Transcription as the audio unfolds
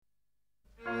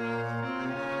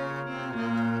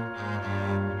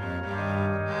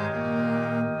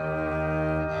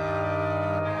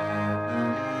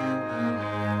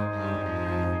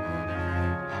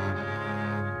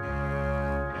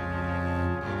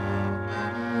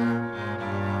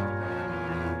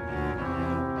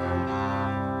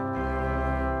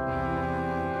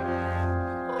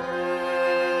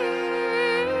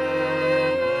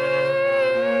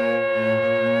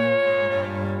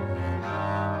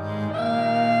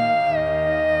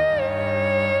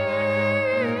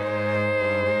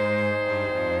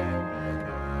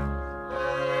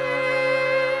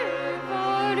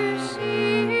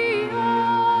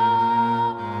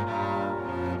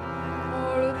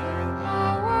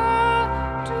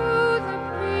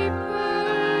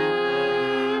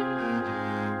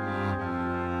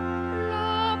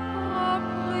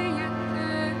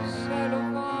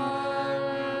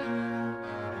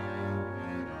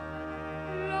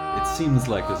seems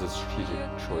like there's a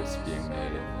strategic choice being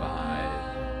made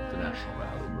by the National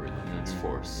Rally Marine Defense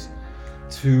Force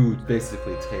to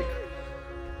basically take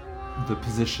the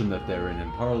position that they're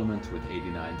in Parliament with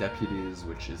 89 deputies,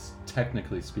 which is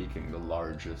technically speaking the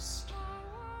largest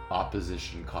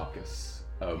opposition caucus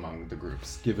among the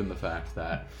groups, given the fact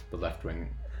that the left-wing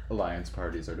alliance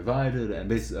parties are divided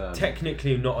and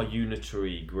technically not a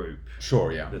unitary group.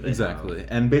 Sure, yeah, exactly.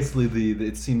 And basically,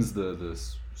 it seems the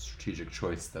strategic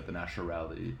choice that the National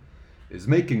Rally is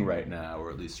making right now, or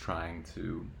at least trying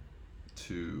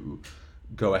to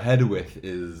go ahead with,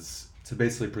 is to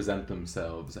basically present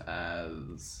themselves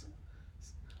as,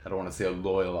 I don't want to say a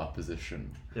loyal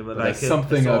opposition, but like like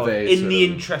something of a in the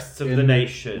interests of the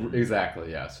nation.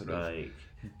 Exactly, yeah, sort of. Like,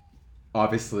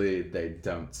 obviously, they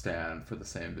don't stand for the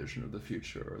same vision of the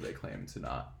future, or they claim to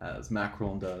not, as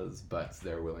Macron does, but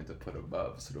they're willing to put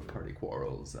above sort of party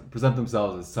quarrels and present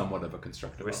themselves as somewhat of a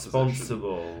constructive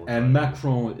responsible opposition. And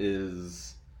Macron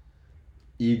is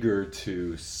eager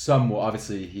to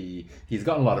obviously he's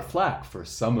gotten a lot of flack for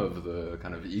some of the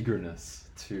kind of eagerness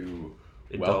to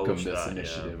welcome this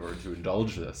initiative or to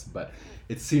indulge this, but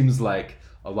it seems like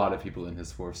a lot of people in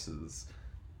his forces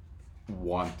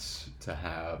want to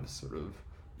have sort of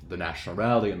the National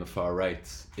Rally and the far right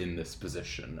in this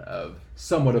position of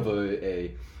somewhat of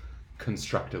a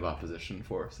constructive opposition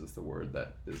force is the word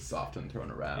that is often thrown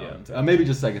around. Maybe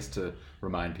just, I guess, to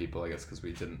remind people, I guess, because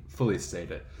we didn't fully state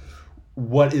it,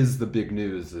 what is the big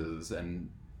news is, and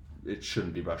it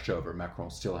shouldn't be brushed over, Macron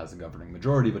still has a governing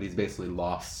majority, but he's basically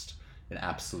lost an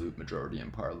absolute majority in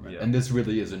Parliament. And this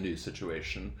really is a new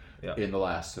situation in the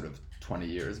last sort of 20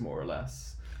 years, more or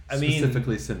less.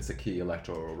 Specifically since a key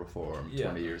electoral reform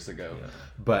 20 years ago.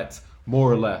 But more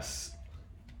or less,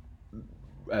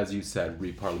 as you said,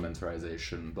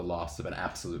 reparliamentarization, the loss of an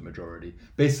absolute majority.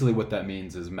 Basically what that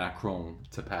means is Macron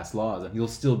to pass laws, and he'll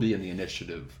still be in the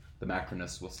initiative. The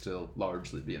Macronists will still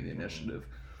largely be in the initiative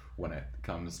when it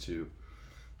comes to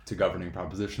governing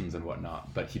propositions and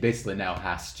whatnot. But he basically now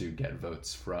has to get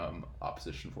votes from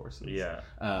opposition forces.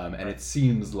 And it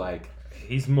seems like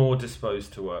he's more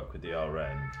disposed to work with the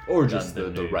RN. Or just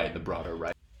the right, the broader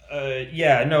right.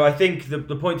 I think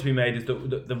the point to be made is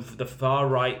that the far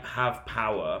right have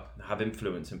power, have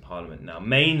influence in Parliament now,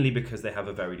 mainly because they have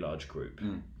a very large group.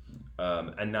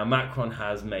 And now Macron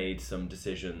has made some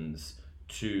decisions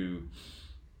to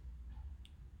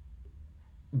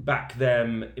back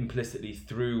them implicitly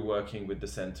through working with the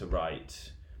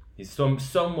centre-right. He's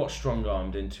somewhat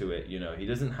strong-armed into it, he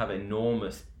doesn't have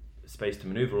enormous space to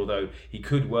maneuver, although he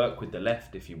could work with the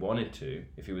left if he wanted to,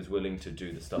 if he was willing to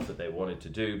do the stuff that they wanted to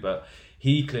do. But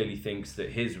he clearly thinks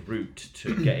that his route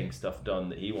to getting stuff done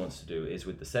that he wants to do is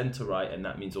with the centre-right, and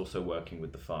that means also working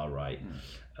with the far right.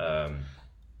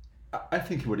 I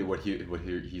think what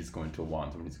he's going to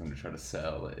want, what he's going to try to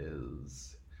sell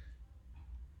is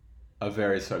a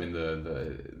very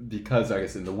because I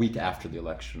guess in the week after the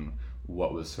election,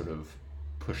 what was sort of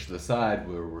pushed to the side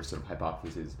were sort of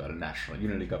hypotheses about a national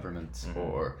unity government,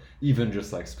 or even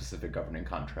just like specific governing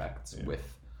contracts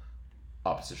with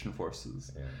opposition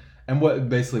forces. And what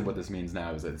this means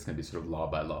now is that it's going to be sort of law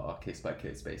by law, case by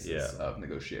case basis of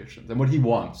negotiations. And what he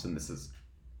wants, and this is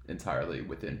entirely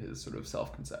within his sort of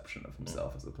self-conception of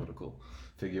himself as a political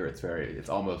figure, it's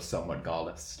almost somewhat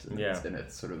Gaullist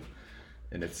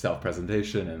in its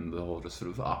self-presentation and the whole just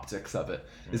sort of optics of it,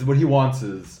 is what he wants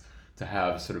is to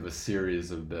have sort of a series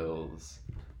of bills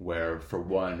where, for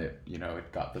one, it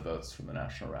got the votes from the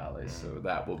National Rally, so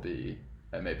that will be,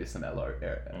 and maybe some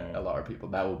LR people,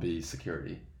 that will be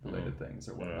security-related things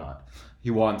or whatnot.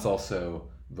 He wants also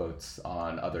votes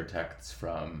on other texts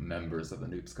from members of the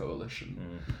Noops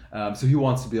coalition. So he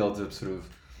wants to be able to sort of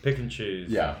pick and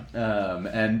choose.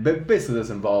 And basically this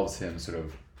involves him sort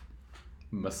of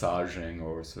massaging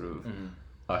or sort of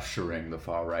ushering the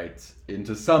far right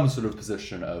into some sort of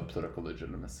position of political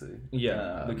legitimacy.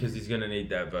 Because he's going to need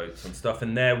their votes and stuff,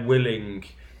 and they're willing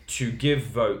to give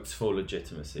votes for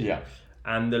legitimacy.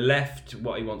 And the left,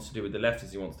 what he wants to do with the left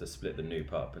is he wants to split the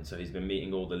Noop up, and so he's been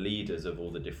meeting all the leaders of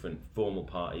all the different formal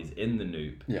parties in the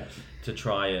Noop to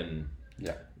try and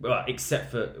to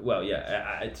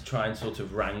try and sort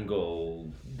of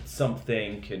wrangle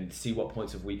something and see what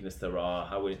points of weakness there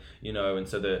are, and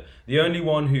so the only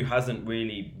one who hasn't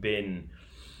really been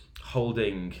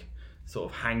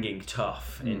hanging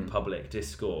tough in public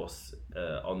discourse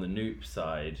on the Noop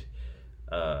side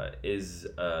is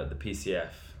the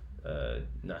PCF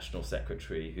national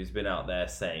secretary, who's been out there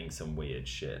saying some weird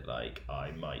shit like,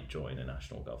 I might join a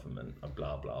national government,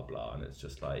 blah blah blah, and it's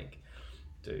just like,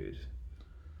 dude,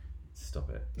 stop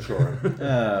it. Sure.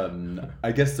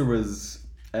 I guess there was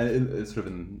sort of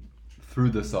in through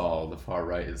this all, the far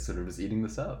right is sort of just eating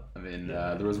this up. I mean,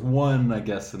 there was one, I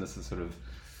guess, and this is sort of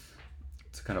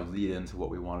to kind of lead into what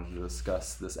we wanted to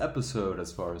discuss this episode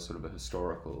as far as sort of a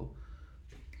historical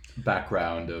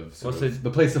background of,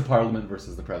 the place of Parliament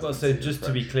versus the presidency. Well, so just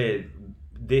to be clear,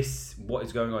 what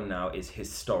is going on now is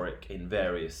historic in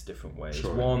various different ways.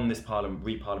 Sure. One, this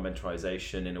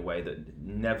re-parliamentarization in a way that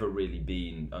never really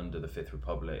been under the Fifth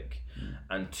Republic,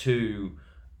 and two,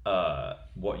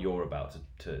 what you're about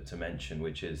to mention,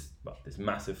 which is this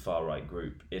massive far right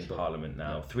group in Parliament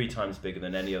now, 3 times bigger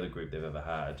than any other group they've ever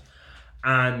had.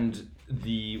 And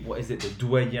the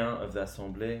doyen of the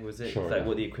Assemblée, was it? Sure,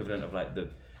 what the equivalent of like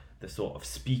the sort of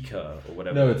speaker or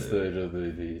whatever. No, it's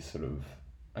the sort of,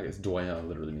 I guess doyen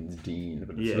literally means dean,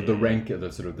 but it's sort of the rank of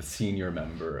the sort of the senior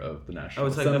member of the National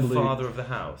Assembly. Like the father of the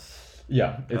house.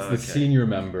 Yeah, it's the senior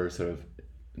member sort of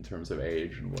in terms of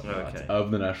age and whatnot of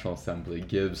the National Assembly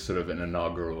gives sort of an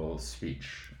inaugural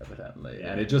speech, evidently.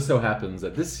 Yeah. And it just so happens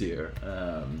that this year,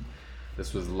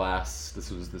 this was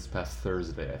this past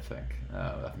Thursday, I think.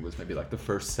 I think it was maybe like the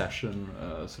first session,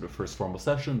 sort of first formal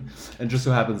session. And it just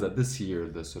so happens that this year,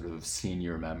 the sort of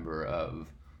senior member of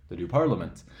the new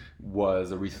parliament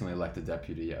was a recently elected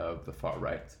deputy of the far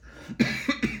right.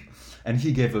 And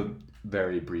he gave a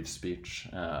very brief speech,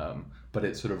 but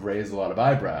it sort of raised a lot of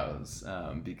eyebrows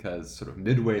because sort of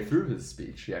midway through his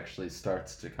speech, he actually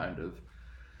starts to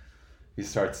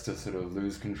sort of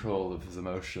lose control of his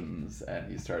emotions, and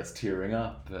he starts tearing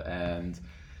up, and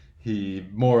he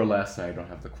more or less, I don't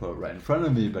have the quote right in front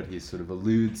of me, but he sort of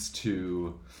alludes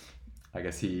to, I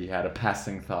guess he had a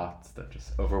passing thought that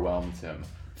just overwhelmed him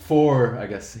for, I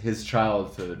guess, his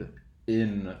childhood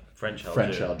in French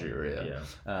Algeria.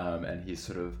 Yeah. And he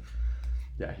sort of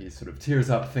tears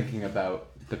up thinking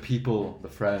about the people, the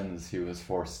friends he was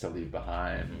forced to leave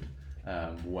behind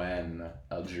when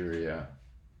Algeria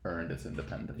earned its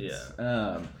independence.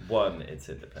 Yeah. Won its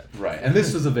independence. Right. And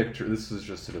this was a victory. This was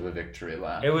just sort of a victory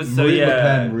lap. It was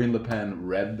Marine Le Pen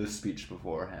read the speech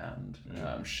beforehand.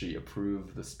 She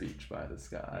approved the speech by this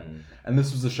guy. And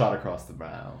this was a shot across the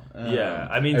bow.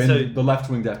 The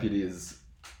left-wing deputies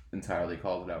entirely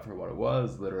called it out for what it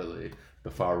was. Literally, the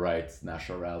far right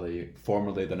National Rally,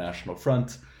 formerly the National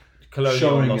Front,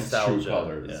 showing nostalgia. Its true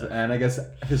colors. Yeah. And I guess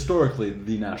historically,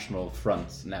 the National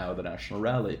Front, now the National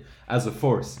Rally, as a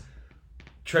force,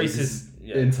 traces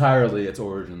entirely its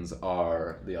origins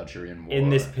are the Algerian War. In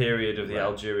this period of the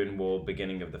Algerian War,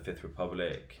 beginning of the Fifth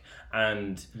Republic.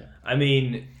 And I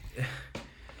mean,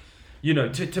 you know,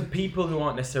 to people who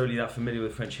aren't necessarily that familiar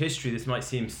with French history, this might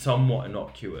seem somewhat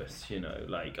innocuous, you know,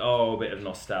 like, a bit of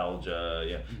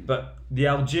nostalgia, But the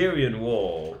Algerian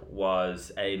War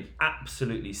was an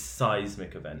absolutely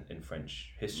seismic event in French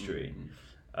history.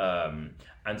 And,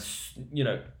 you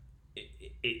know,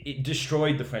 it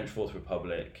destroyed the French Fourth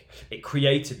Republic. It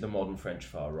created the modern French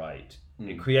far right.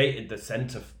 It created the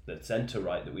centre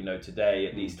right that we know today,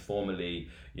 at least formally,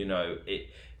 you know,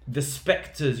 the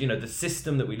spectres, you know, the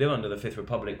system that we live under, the Fifth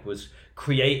Republic, was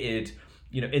created,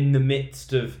 you know, in the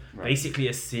midst of basically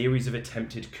a series of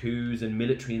attempted coups and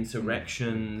military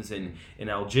insurrections in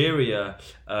Algeria,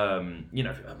 you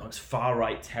know, amongst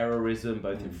far-right terrorism,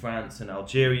 both in France and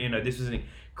Algeria. You know, this was an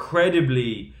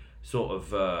incredibly sort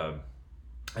of,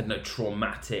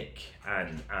 traumatic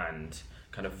and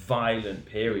kind of violent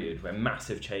period where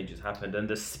massive changes happened. And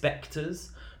the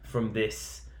spectres from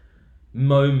this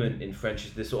moment in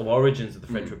French, the sort of origins of the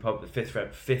French Republic, the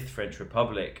fifth French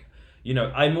Republic, you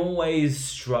know, I'm always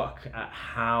struck at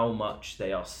how much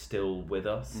they are still with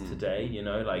us today. You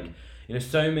know, like, you know,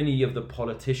 so many of the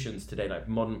politicians today, like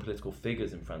modern political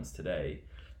figures in France today,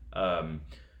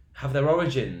 have their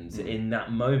origins in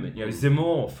that moment. You know,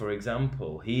 Zemmour, for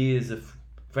example, he is a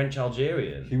French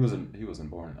Algerian. He wasn't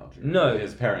born in Algeria. No,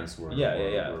 his parents were.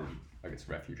 were I guess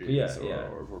refugees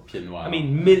or pieds noirs. I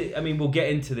mean, we'll get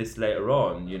into this later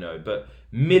on, you know, but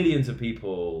millions of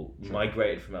people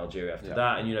migrated from Algeria after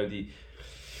that, and you know the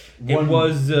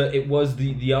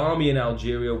army in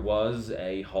Algeria was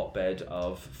a hotbed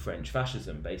of French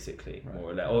fascism, basically,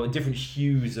 more or less, or different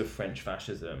hues of French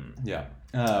fascism. Yeah.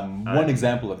 One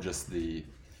example of just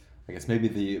maybe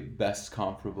the best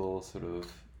comparable sort of,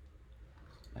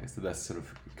 the best sort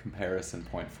of comparison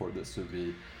point for this would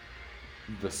be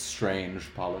the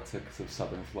strange politics of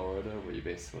southern Florida, where you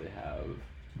basically have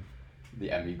the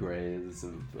emigres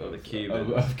of Cuba.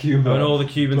 And all the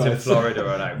Cubans in Florida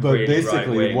are like but really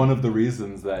basically, right-wing. One of the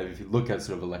reasons that if you look at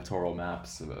sort of electoral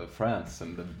maps of France,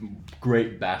 and the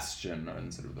great bastion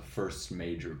and sort of the first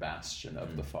major bastion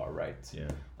of the far right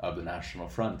of the National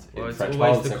Front in French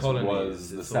politics was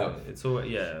the south.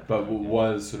 But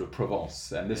was sort of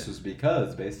Provence, and this was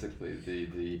because basically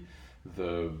the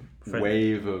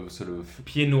wave of sort of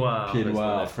Pieds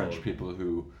Noirs French people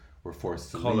who were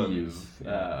forced to leave,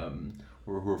 who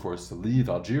were forced to leave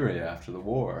Algeria after the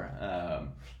war.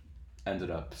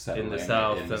 Ended up settling in the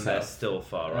south, and they're still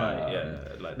far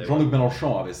right. Like Jean-Luc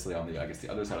Mélenchon, obviously, on the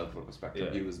other side of the political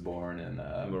spectrum. He was born in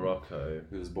Morocco.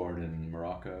 He was born in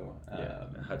Morocco.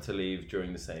 Had to leave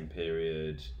during the same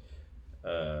period.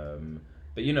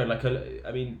 But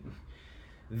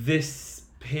this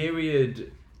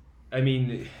period.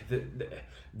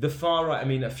 The far right.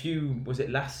 Was it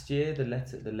last year? The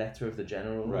letter of the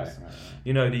generals.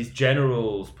 Right. These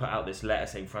generals put out this letter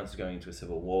saying France is going into a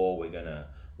civil war. We're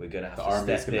gonna have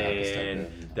to step in.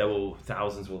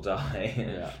 Thousands will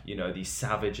die. These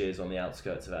savages on the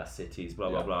outskirts of our cities. Blah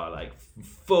blah blah. Like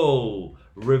full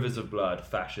rivers of blood,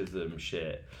 fascism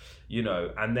shit.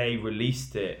 And they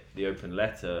released the open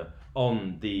letter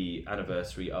on the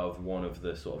anniversary of one of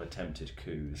the sort of attempted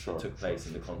coups that took place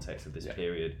in the context of this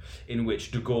period, in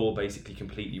which de Gaulle basically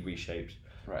completely reshaped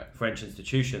French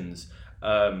institutions.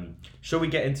 Shall we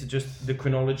get into just the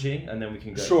chronology, and then we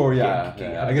can go?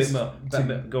 I guess go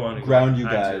on. Ground you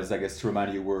guys. I guess to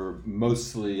remind you, we're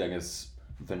mostly,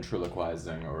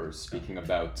 ventriloquizing or speaking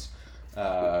about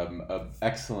an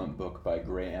excellent book by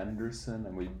Gray Anderson,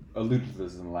 and we alluded to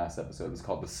this in the last episode. It's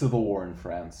called The Civil War in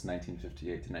France, 1958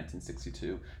 to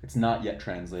 1962. It's not yet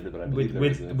translated, but I believe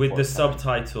with the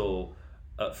subtitle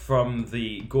From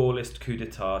the Gaullist coup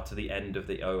d'etat to the end of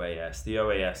the OAS. The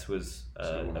OAS was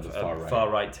a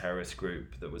far-right terrorist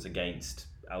group that was against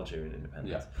Algerian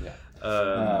independence.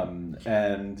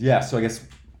 So I guess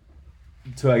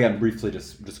to again briefly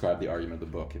just describe the argument of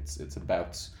the book. It's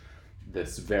about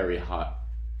this very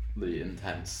hotly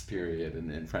intense period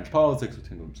in French politics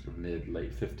between the sort of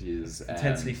mid-late 50s.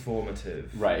 Intensely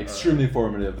formative. Right, extremely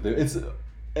formative. It's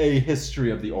a history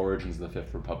of the origins of the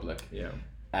Fifth Republic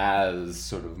as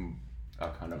sort of a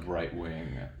kind of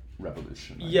right-wing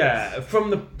revolution. From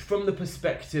the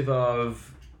perspective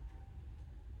of,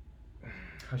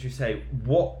 how should you say,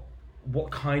 what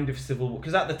kind of civil war?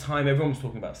 Because at the time everyone was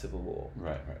talking about civil war,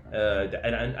 right.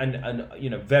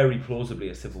 And very plausibly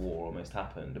a civil war almost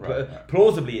happened. But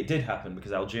plausibly it did happen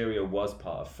because Algeria was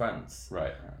part of France,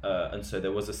 and so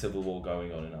there was a civil war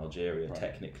going on in Algeria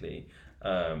technically,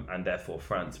 and therefore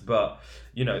France. But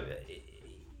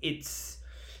it's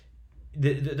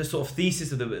the sort of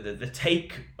thesis of the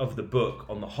take of the book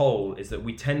on the whole is that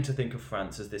we tend to think of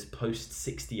France as this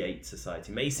post-68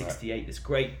 society, May 68, this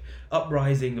great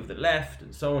uprising of the left,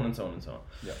 and so on and so on and so on.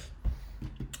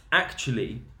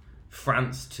 Actually,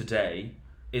 France today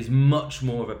is much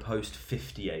more of a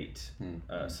post-58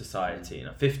 society.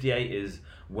 Now, 58 is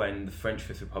when the French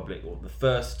Fifth Republic, or the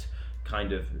first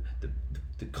kind of the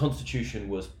new constitution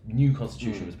was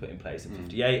put in place in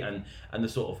 58, and the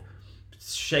sort of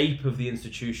shape of the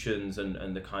institutions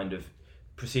and the kind of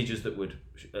procedures that would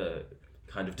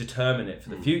kind of determine it for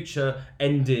the future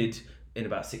ended in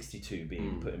about 62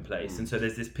 being put in place. And so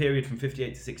there's this period from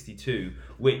 58 to 62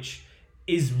 which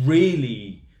is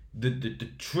really the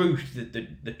truth,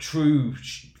 the true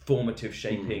formative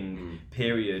shaping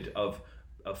period of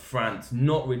France,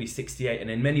 not really 68, and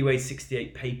in many ways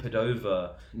 68 papered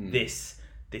over this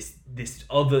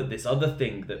other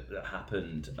thing that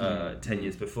happened 10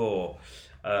 years before.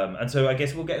 And so I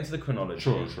guess we'll get into the chronology.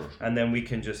 Sure. And then we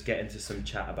can just get into some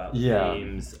chat about the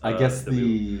themes. I guess so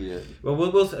the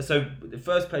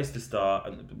first place to start,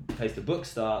 and the place the book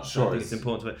starts, I think it's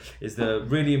important to it, is the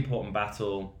really important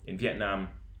battle in Vietnam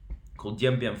called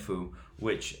Dien Bien Phu,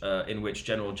 in which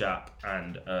General Giap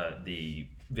and the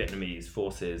Vietnamese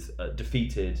forces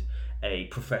defeated a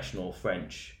professional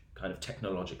French kind of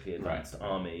technologically advanced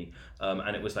army,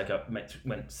 and it was like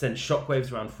sent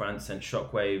shockwaves around France, sent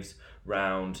shockwaves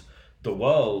around the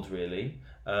world really,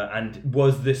 and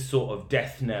was this sort of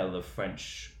death knell of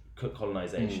French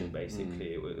colonization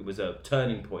basically. It was a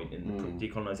turning point in the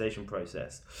decolonization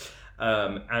process.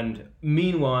 And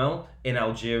meanwhile in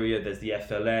Algeria there's the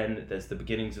FLN, there's the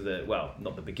beginnings of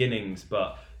not the beginnings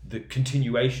but the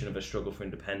continuation of a struggle for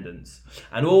independence,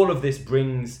 and all of this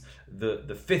brings the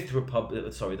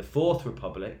Fourth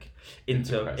Republic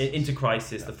into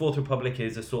crisis. The Fourth Republic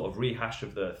is a sort of rehash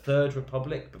of the Third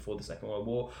Republic before the Second World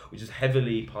War, which is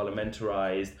heavily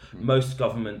parliamentarized. Most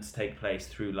governments take place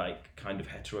through like kind of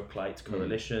heteroclite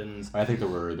coalitions. I think there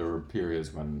were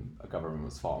periods when a government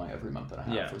was falling every month and a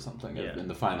half or something. In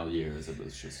the final years, it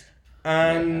was just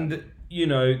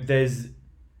there's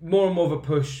more and more of a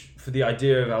push for the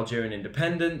idea of Algerian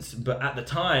independence, but at the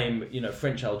time,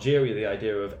 French Algeria, the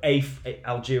idea of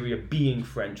Algeria being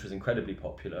French was incredibly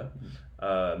popular.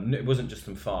 It wasn't just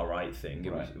some far right thing.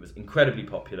 It was incredibly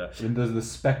popular. And there's the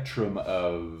spectrum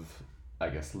of I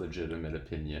guess, legitimate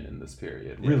opinion in this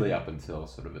period, really up until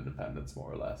sort of independence,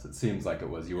 more or less. It seems like it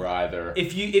was, you were either...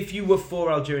 If you were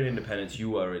for Algerian independence, you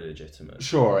were illegitimate.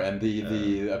 Sure, and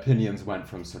the opinions went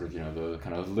from sort of, the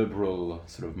kind of liberal,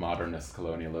 sort of modernist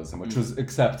colonialism, which was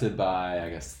accepted by, I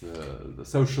guess, the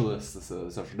socialists,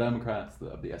 the social democrats,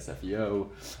 the SFEO,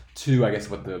 to, I guess,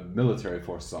 what the military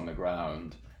forces on the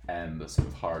ground and the sort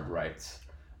of hard right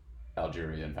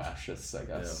Algerian fascists, I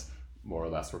guess, more or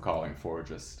less were calling for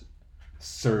just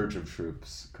surge of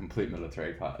troops, complete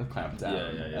military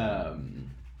clampdown.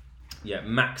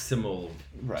 Maximal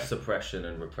suppression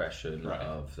and repression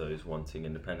of those wanting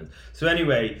independence. So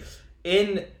anyway,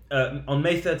 on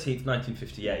May 13th,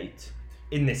 1958,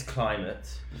 in this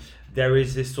climate, there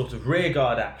is this sort of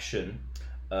rearguard action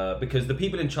because the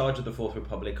people in charge of the Fourth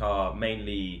Republic are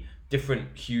mainly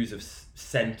different hues of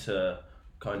centre,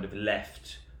 kind of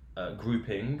left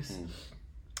groupings,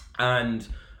 and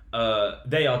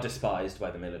they are despised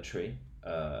by the military.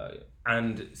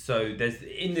 And so there's,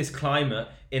 in this climate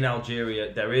in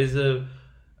Algeria, there is a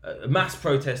mass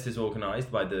protest is organised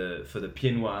for the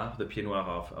Pieds Noirs. The Pieds Noirs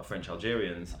are French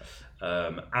Algerians,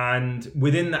 and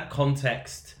within that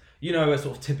context, a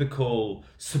sort of typical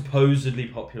supposedly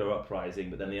popular uprising,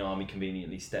 but then the army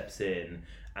conveniently steps in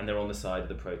and they're on the side of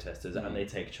the protesters and they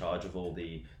take charge of all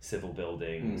the civil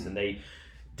buildings and they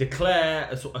declare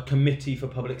a committee for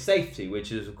public safety,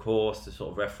 which is of course a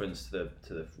sort of reference to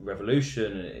the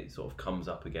revolution, and it sort of comes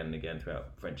up again and again throughout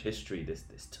French history,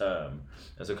 this term,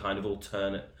 as a kind of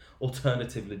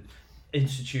alternative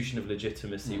institution of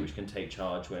legitimacy which can take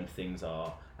charge when things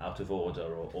are out of order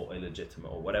or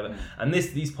illegitimate or whatever. And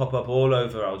these pop up all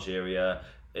over Algeria,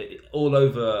 all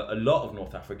over a lot of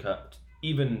North Africa,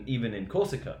 even in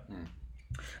Corsica.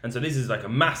 And so this is like a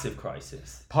massive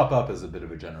crisis. Pop up is a bit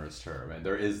of a generous term, and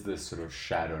there is this sort of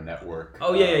shadow network.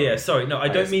 Oh yeah. Sorry, no, I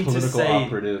don't mean to say political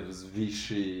operatives,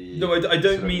 Vichy. No, I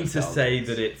don't mean to say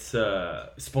that it's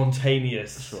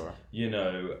spontaneous. Sure.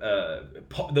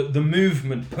 The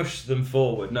movement pushed them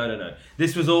forward. No.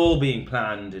 This was all being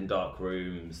planned in dark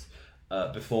rooms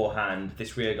beforehand.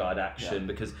 This rearguard action,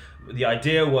 because the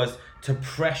idea was to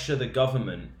pressure the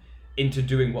government into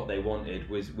doing what they wanted,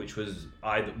 which was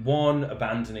either one,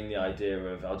 abandoning the idea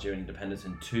of Algerian independence,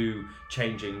 and two,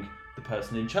 changing the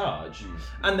person in charge.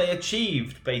 And they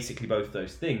achieved basically both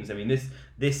those things. I mean,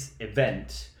 this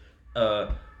event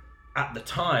at the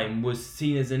time was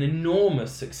seen as an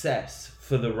enormous success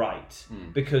for the right,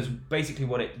 because basically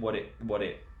what it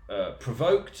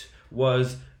provoked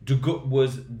was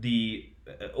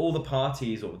all the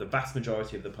parties, or the vast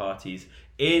majority of the parties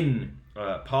in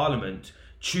Parliament,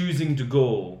 choosing de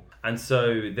Gaulle. And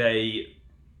so they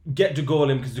get de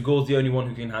Gaulle in because de Gaulle's the only one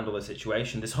who can handle the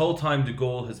situation. This whole time de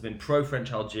Gaulle has been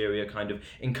pro-French Algeria, kind of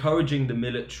encouraging the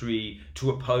military to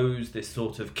oppose this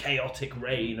sort of chaotic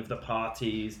reign of the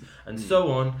parties and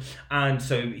so on. And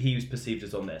so he was perceived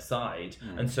as on their side.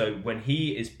 And so when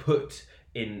he is put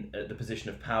in the position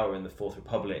of power in the Fourth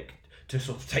Republic to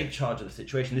sort of take charge of the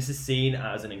situation, this is seen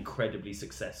as an incredibly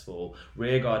successful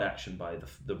rearguard action by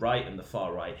the right and the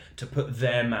far right to put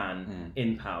their man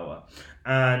in power.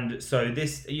 And so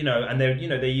this, and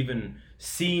they're even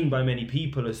seen by many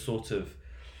people as sort of,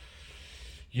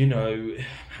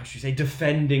 how should you say,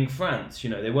 defending France.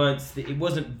 It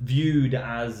wasn't viewed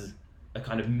as a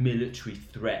kind of military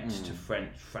threat to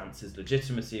France's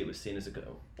legitimacy. It was seen as an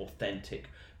authentic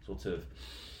sort of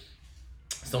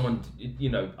someone,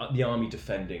 the army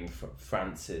defending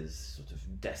France's sort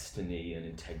of destiny and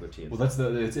integrity. And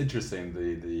it's interesting,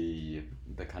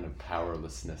 the kind of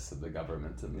powerlessness of the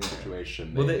government in the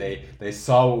situation. They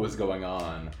saw what was going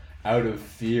on out of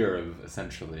fear of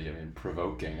essentially,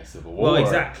 provoking a civil war. Well,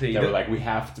 exactly. They were like, we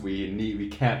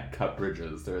can't cut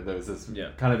bridges. There's this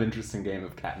kind of interesting game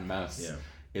of cat and mouse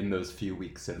in those few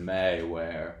weeks in May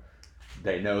where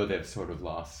they know they've sort of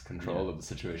lost control of the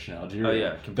situation in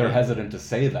Algeria. They're hesitant to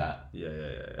say that.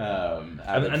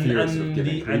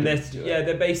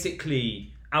 They're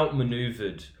basically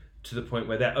outmaneuvered to the point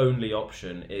where their only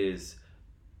option is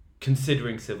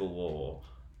considering civil war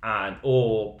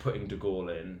or putting de Gaulle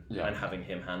in and having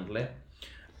him handle it.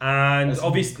 And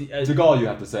obviously, de Gaulle, you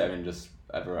have to say. I'm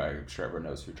sure everyone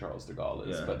knows who Charles de Gaulle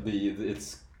is, but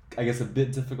it's, I guess, a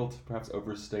bit difficult to perhaps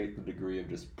overstate the degree of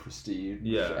just prestige.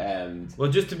 And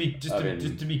just to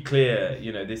be clear,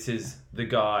 this is the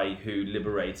guy who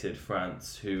liberated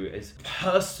France, who is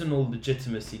personal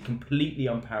legitimacy completely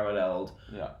unparalleled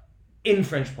in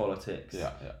French politics.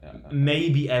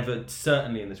 Maybe ever,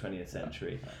 certainly in the 20th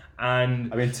century.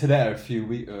 And today, a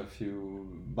few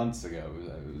months ago,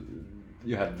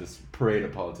 you had this parade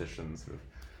of politicians sort of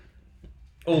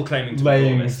all claiming to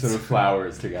laying be sort of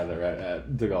flowers together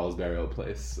at de Gaulle's burial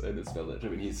place in his village. I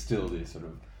mean, he's still the sort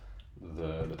of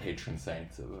the patron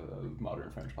saint of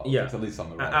modern French politics, at least on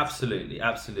the right. Absolutely.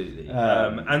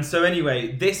 And so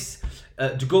anyway, this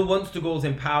de Gaulle, once de Gaulle's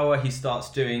in power, he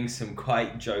starts doing some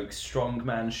quite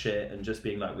strongman shit and just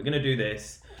being like, we're going to do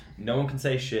this. No one can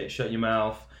say shit. Shut your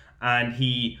mouth. And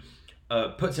he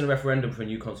puts in a referendum for a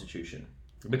new constitution.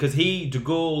 Because de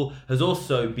Gaulle has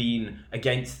also been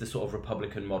against the sort of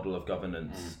Republican model of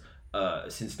governance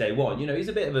since day one. You know, he's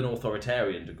a bit of an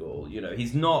authoritarian, de Gaulle. You know,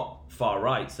 he's not far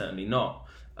right, certainly not.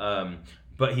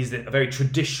 But he's a very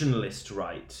traditionalist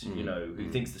right, you know, who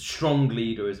thinks the strong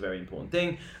leader is a very important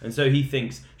thing. And so he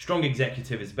thinks strong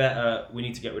executive is better. We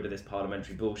need to get rid of this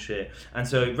parliamentary bullshit. And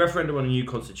so referendum on a new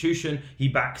constitution, he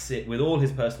backs it with all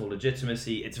his personal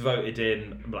legitimacy. It's voted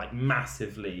in like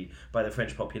massively by the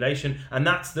French population. And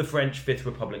that's the French Fifth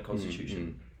Republic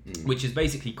constitution, which is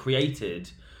basically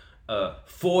created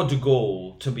for de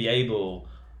Gaulle to be able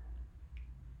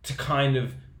to kind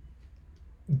of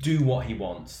do what he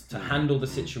wants, to handle the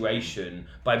situation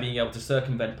by being able to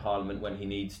circumvent Parliament when he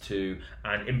needs to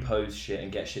and impose shit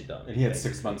and get shit done. And he had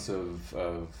 6 months of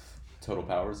total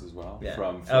powers as well. Yeah.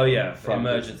 From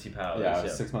emergency powers. Yeah,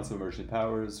 6 months of emergency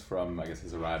powers from, I guess,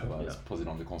 his arrival as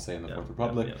Président du Conseil in the Fourth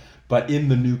Republic. Yeah. But in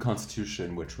the new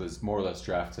constitution, which was more or less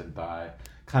drafted by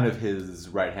kind of his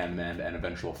right-hand man and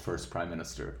eventual first prime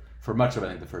minister for much of, I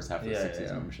think, the first half of the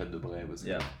 60s, Michel Debré was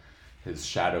his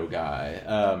shadow guy.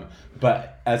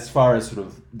 But as far as sort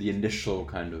of the initial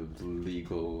kind of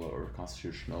legal or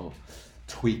constitutional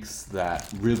tweaks that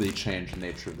really changed the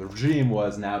nature of the regime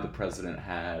was now the president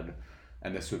had,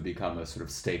 and this would become a sort of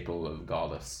staple of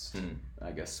Gaullist,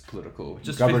 I guess, political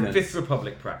governance. Fifth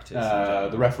Republic practice.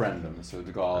 The referendum. So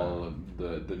de Gaulle,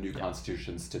 the new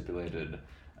constitution stipulated.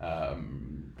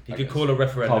 He could call a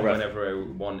referendum whenever he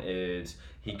wanted.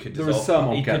 He could dissolve. There was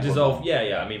some. He could dissolve.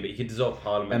 I mean, but he could dissolve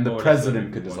Parliament. And the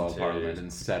president could dissolve Parliament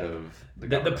instead of the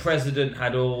government. The president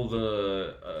had all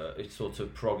the sort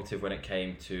of prerogative when it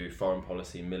came to foreign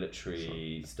policy,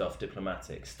 military stuff,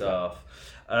 diplomatic stuff,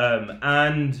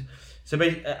 and so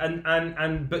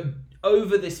but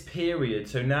over this period,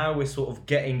 so now we're sort of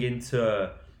getting into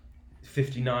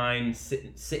 59,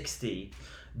 60,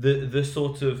 the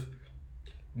sort of.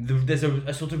 There's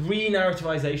a sort of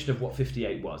re-narrativization of what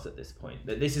 58 was at this point.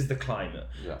 That this is the climate.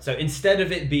 Yeah. So instead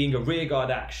of it being a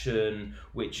rearguard action,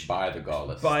 which by the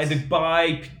Gaullists,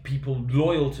 by people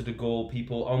loyal to de Gaulle,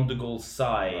 people on de Gaulle's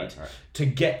side, to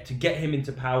get him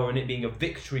into power, and it being a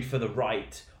victory for the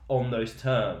right on those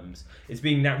terms, it's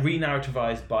being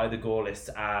re-narrativized by the Gaullists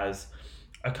as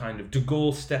a kind of de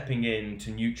Gaulle stepping in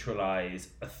to neutralize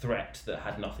a threat that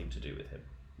had nothing to do with him.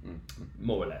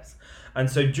 More or less. And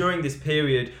so during this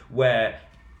period where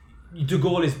de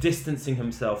Gaulle is distancing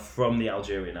himself from the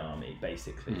Algerian army,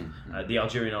 basically, the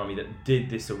Algerian army that did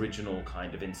this original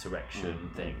kind of insurrection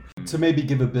thing. To maybe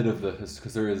give a bit of the history,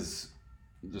 because there is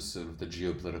just sort of the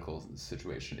geopolitical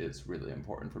situation is really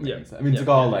important for making sense. I mean, de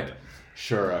Gaulle,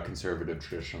 sure, a conservative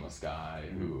traditionalist guy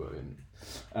who,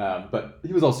 but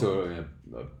he was also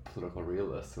a political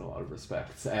realist in a lot of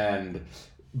respects, and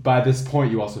by this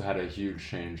point, you also had a huge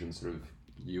change in sort of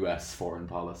U.S. foreign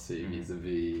policy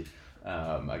vis-a-vis,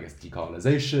 I guess,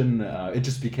 decolonization. It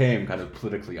just became kind of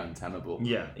politically untenable.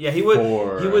 He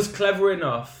was clever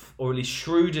enough, or at least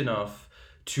shrewd enough,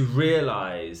 to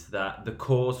realize that the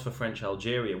cause for French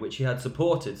Algeria, which he had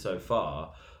supported so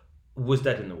far, was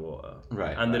dead in the water,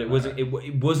 and that it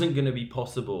wasn't going to be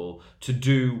possible to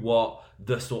do what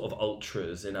the sort of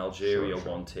ultras in Algeria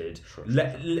wanted.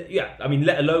 Let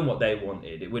alone what they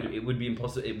wanted. It would be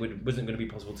impossible. Wasn't going to be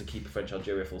possible to keep French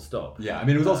Algeria full stop. Yeah, I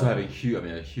mean, it was also having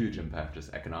a huge impact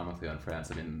just economically on France.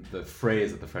 I mean, the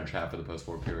phrase that the French have for the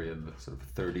post-war period, the sort of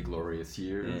 30 glorious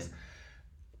years.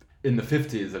 In the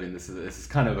 50s, I mean, this is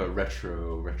kind of a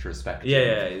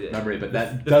retrospective memory, but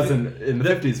that doesn't. In the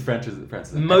 50s, France is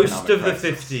most of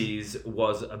crisis. The 50s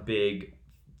was a big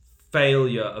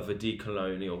failure of a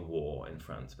decolonial war in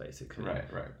France, basically. Right.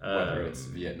 Whether it's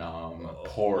Vietnam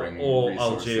pouring or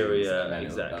resources, Algeria,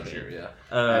 exactly. Algeria,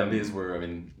 and these were, I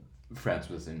mean, France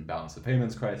was in balance of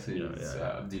payments crises,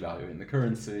 devaluing the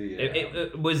currency.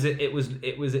 It was.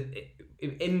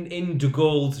 In de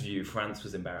Gaulle's view, France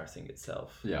was embarrassing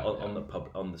itself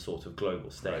on the sort of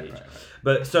global stage. Right.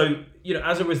 But so,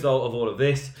 as a result of all of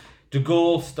this, de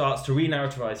Gaulle starts to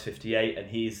re-narrativize 58, and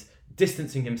he's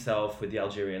distancing himself with the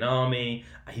Algerian army.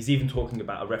 He's even talking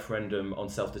about a referendum on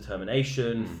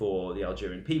self-determination for the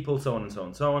Algerian people, so on and so on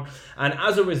and so on. And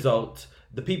as a result,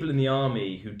 the people in the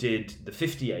army who did the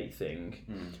 58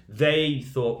 thing, they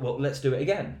thought, well, let's do it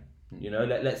again.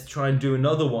 Let's try and do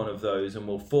another one of those, and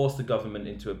we'll force the government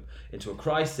into a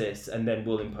crisis, and then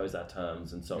we'll impose our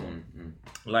terms and so on.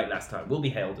 Like last time, we'll be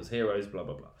hailed as heroes, blah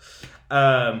blah blah.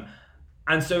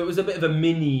 And so it was a bit of a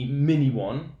mini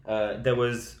one. There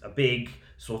was a big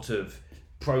sort of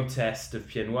protest of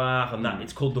Pieds Noirs, and that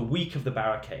it's called the Week of the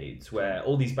Barricades, where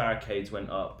all these barricades went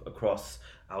up across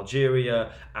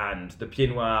Algeria, and the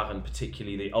Pieds Noirs, and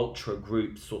particularly the ultra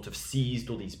groups, sort of seized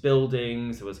all these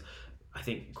buildings. There was, I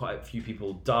think, quite a few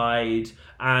people died,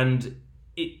 and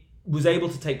it was able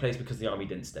to take place because the army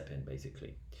didn't step in,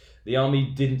 basically. The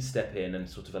army didn't step in and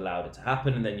sort of allowed it to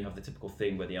happen, and then you have the typical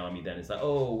thing where the army then is like,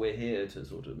 oh, we're here to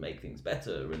sort of make things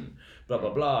better and blah,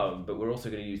 blah, blah, but we're also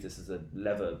going to use this as a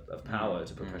lever of power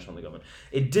to put pressure on the government.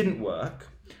 It didn't work,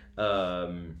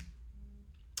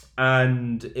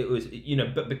 and it was,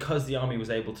 but because the army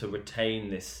was able to retain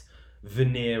this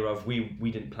veneer of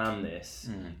we didn't plan this,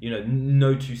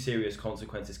 no too serious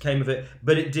consequences came of it,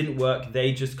 but it didn't work.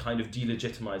 They just kind of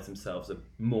delegitimized themselves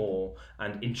more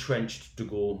and entrenched de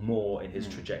Gaulle more in his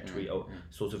trajectory,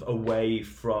 sort of away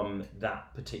from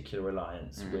that particular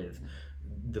alliance with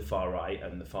the far right,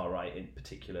 and the far right in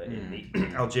particular in the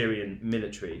Algerian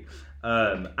military.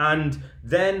 And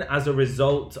then as a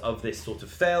result of this sort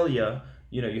of failure,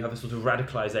 you have a sort of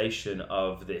radicalization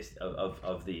of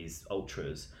these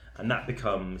ultras, and that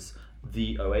becomes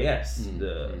the OAS,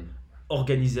 the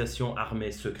Organisation Armée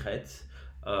Secrète,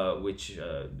 which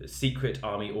secret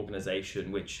army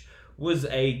organization, which was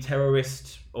a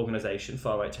terrorist organization,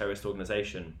 far-right terrorist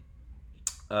organization,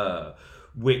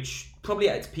 which probably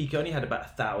at its peak only had about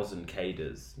 1,000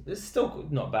 cadres. It's still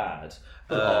not bad.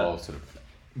 All sort of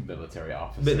military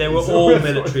officers. But they were all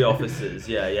military officers,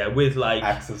 with like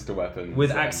access to weapons.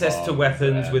 With access to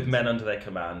weapons, with men under their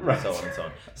command, and so on and so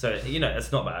on. So,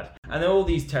 it's not bad. And there are all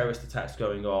these terrorist attacks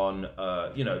going on,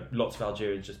 lots of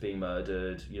Algerians just being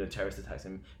murdered, terrorist attacks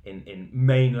in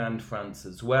mainland France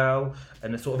as well,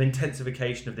 and a sort of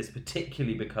intensification of this,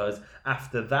 particularly because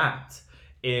after that,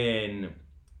 I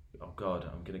hope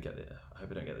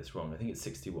I don't get this wrong, I think it's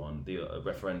 61, the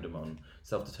referendum on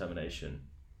self-determination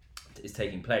is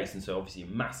taking place, and so obviously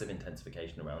massive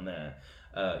intensification around there.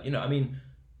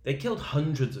 They killed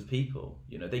hundreds of people.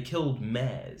 They killed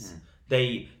mayors.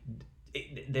 There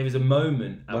was a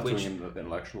moment at which left-wing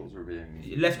intellectuals were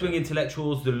being left-wing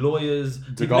intellectuals, the lawyers.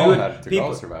 De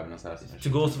Gaulle survived an assassination. De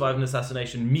Gaulle survived an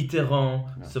assassination.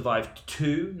 Mitterrand survived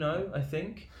two. I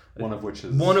think. One of which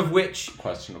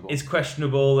is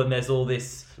questionable, and there's all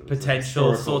this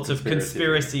potential sort of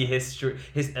conspiracy history,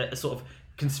 sort of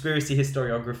conspiracy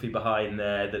historiography behind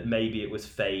there, that maybe it was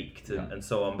faked and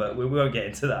so on, but we won't get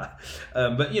into that.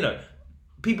 But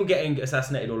people getting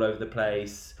assassinated all over the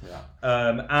place.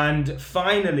 And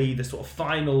finally, the sort of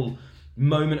final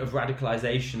moment of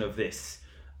radicalization of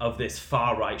this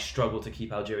far right struggle to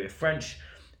keep Algeria French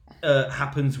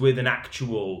happens with an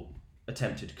actual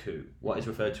attempted coup, what is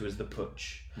referred to as the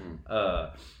putsch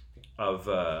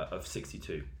of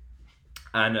 62,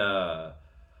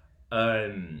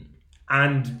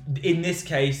 and in this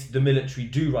case, the military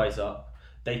do rise up.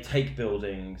 They take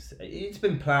buildings. It's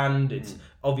been planned. It's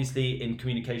obviously in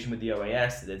communication with the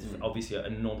OAS. There's obviously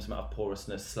an enormous amount of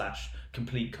porousness /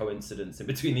 complete coincidence in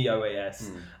between the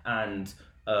OAS and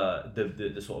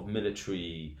the sort of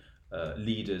military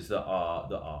leaders that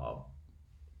are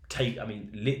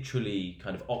literally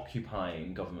kind of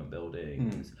occupying government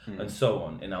buildings and so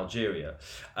on in Algeria.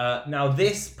 Now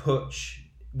this putsch,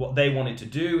 what they wanted to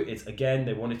do is, again,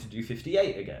 they wanted to do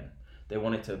 58 again. They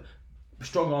wanted to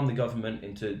strong arm the government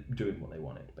into doing what they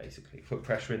wanted, basically, put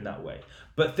pressure in that way.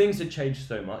 But things had changed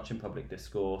so much in public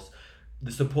discourse.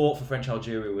 The support for French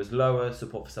Algeria was lower,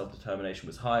 support for self-determination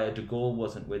was higher, de Gaulle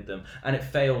wasn't with them, and it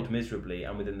failed miserably.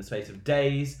 And within the space of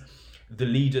days, the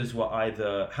leaders were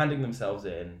either handing themselves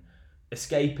in,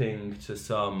 escaping to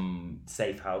some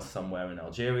safe house somewhere in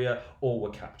Algeria, or were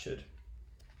captured.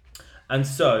 And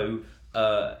so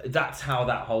that's how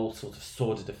that whole sort of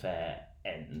sordid affair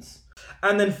ends.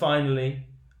 And then finally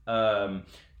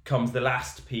comes the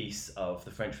last piece of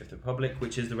the French Fifth Republic,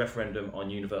 which is the referendum on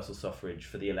universal suffrage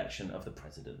for the election of the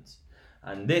president.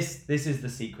 And this is the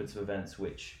sequence of events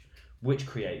which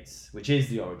is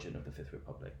the origin of the Fifth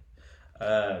Republic.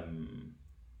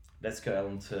 Let's go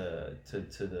on to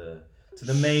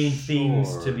the main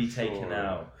themes to be taken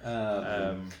out.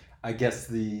 I guess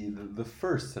the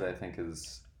first that I think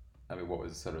is, what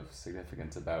was sort of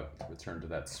significant about the return to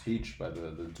that speech by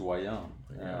the doyen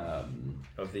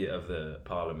of the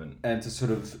parliament, and to sort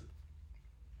of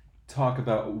talk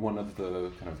about one of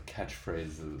the kind of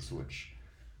catchphrases which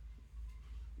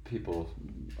people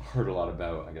heard a lot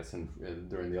about, I guess,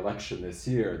 during the election this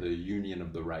year, the union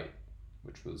of the right.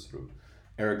 which was sort of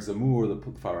Eric Zemmour,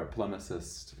 the far-right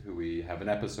polemicist, who we have an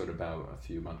episode about a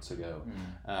few months ago.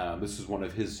 This was one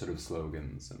of his sort of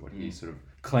slogans, and what he sort of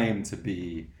claimed to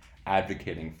be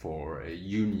advocating for a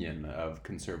union of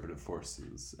conservative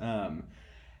forces.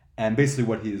 And basically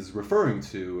what he's referring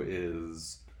to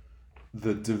is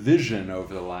the division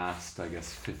over the last, I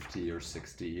guess, 50 or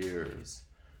 60 years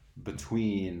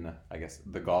between, I guess,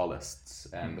 the Gaullists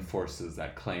and the forces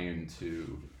that claim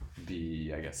to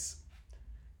be, I guess,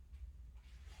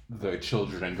 the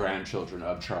children and grandchildren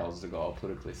of Charles de Gaulle,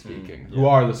 politically speaking, who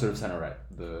are the sort of center-right,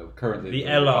 currently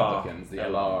the Republicans, the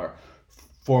LR,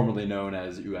 formerly known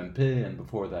as UMP, and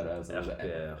before that as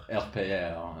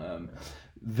RPR.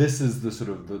 This is the sort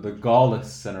of the Gaullist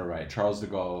center-right, Charles de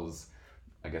Gaulle's,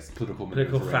 I guess, political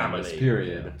family in this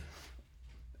period,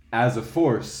 as a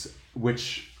force,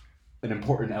 which an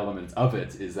important element of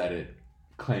it is that it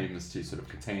claims to sort of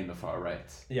contain the far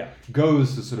right.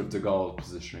 Goes to sort of de Gaulle's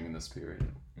positioning in this period.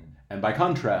 And by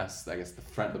contrast, I guess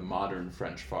the modern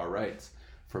French far right,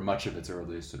 for much of its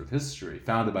early sort of history,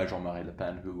 founded by Jean-Marie Le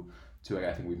Pen, who,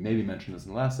 I think we maybe mentioned this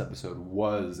in the last episode,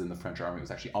 was in the French army,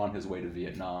 was actually on his way to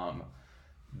Vietnam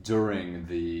during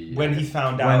the... When he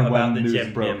found out about the news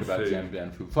broke about Dien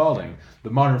Bien Phu falling. The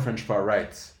modern French far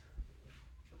right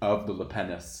of the Le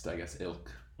Penist, I guess, ilk,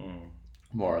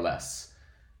 more or less,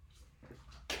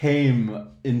 came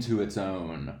into its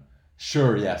own.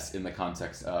 Sure, yes, in the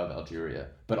context of Algeria,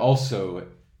 but also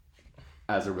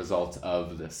as a result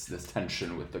of this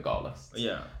tension with the Gaullists.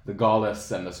 The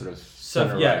Gaullists and the sort of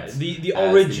center-right. The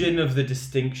origin of the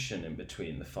distinction in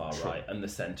between the far right and the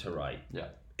centre-right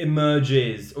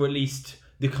emerges, or at least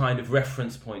the kind of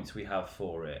reference points we have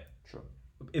for it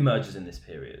emerges in this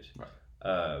period.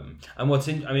 And what's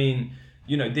in, I mean,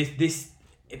 you know,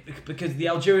 because the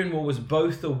Algerian War was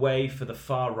both a way for the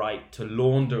far right to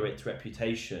launder its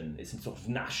reputation, its sort of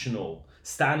national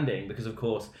standing, because of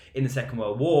course in the Second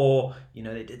World War, you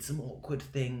know, they did some awkward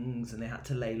things and they had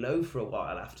to lay low for a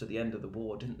while after the end of the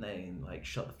war, didn't they? And like,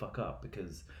 shut the fuck up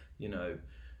because, you know,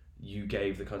 you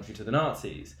gave the country to the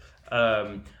Nazis.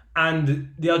 And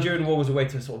the Algerian War was a way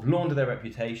to sort of launder their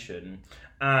reputation,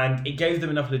 and it gave them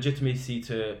enough legitimacy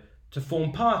to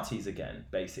form parties again,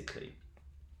 basically.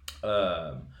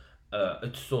 And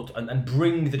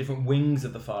bring the different wings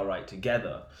of the far right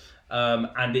together.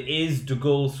 And it is de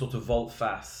Gaulle's sort of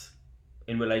volte-face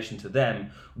in relation to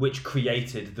them which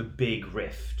created the big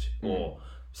rift, or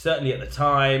certainly at the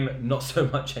time, not so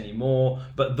much anymore,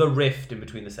 but the rift in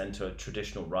between the centre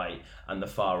traditional right and the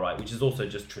far right, which is also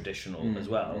just traditional as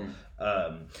well.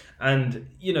 And,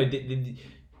 you know,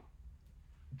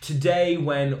 today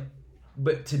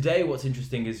what's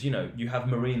interesting is, you know, you have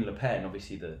Marine Le Pen,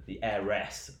 obviously the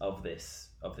heiress of this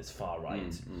far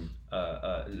right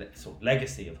sort of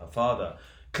legacy of her father,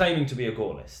 claiming to be a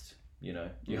Gaullist. You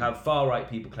know, you have far right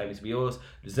people claiming to be Gaullist,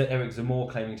 Eric Zemmour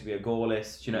claiming to be a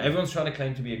Gaullist. You know, everyone's trying to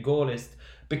claim to be a Gaullist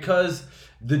because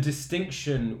the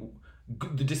distinction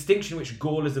which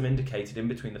Gaullism indicated in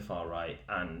between the far right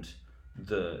and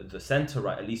the centre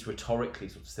right, at least rhetorically,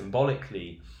 sort of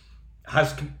symbolically,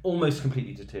 has almost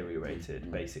completely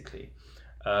deteriorated, basically.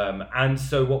 And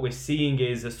so what we're seeing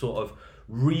is a sort of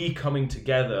re-coming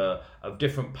together of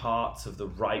different parts of the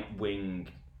right-wing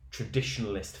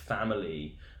traditionalist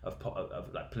family of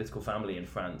like political family in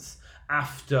France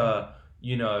after,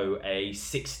 you know, a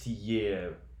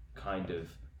 60-year kind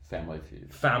of family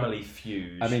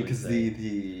feud. I mean, because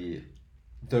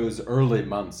those early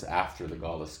months after the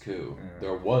Gaullist coup,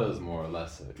 there was more or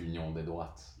less a union des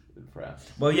droites in France.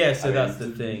 Well, yeah, so that's the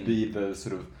thing. The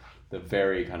sort of the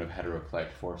very kind of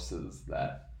heteroclite forces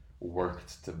that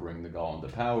worked to bring de Gaulle into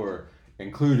power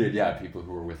included, people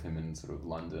who were with him in sort of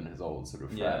London, his old sort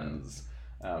of friends.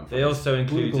 They also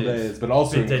included days, but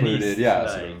also included,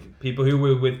 sort of people who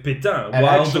were with Pétain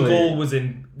while de Gaulle was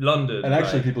in London, and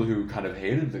actually people who kind of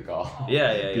hated de Gaulle,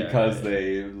 because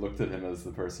they looked at him as the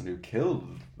person who killed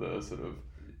the sort of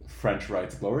French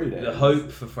right's glory days. The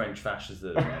hope for French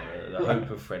fascism. The hope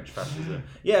of French fascism.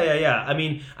 Yeah. I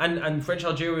mean, and French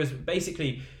Algeria is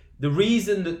basically the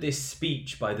reason that this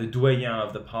speech by the doyen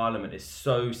of the parliament is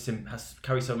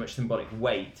carries so much symbolic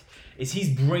weight. Is he's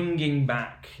bringing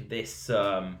back this,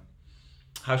 the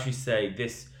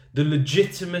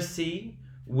legitimacy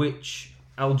which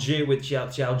the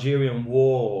Algerian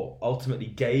War ultimately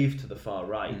gave to the far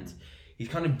right. He's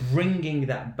kind of bringing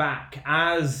that back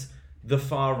as the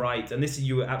far right, and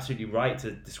you were absolutely right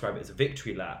to describe it as a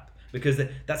victory lap, because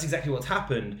that's exactly what's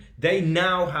happened. They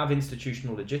now have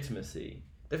institutional legitimacy.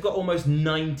 They've got almost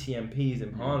 90 MPs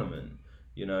in Parliament,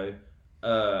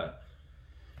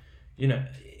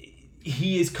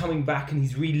 he is coming back and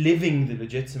he's reliving the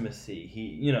legitimacy.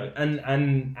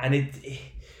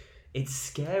 It's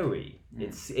scary.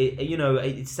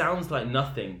 It sounds like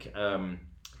nothing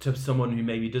to someone who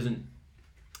maybe isn't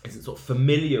sort of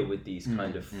familiar with these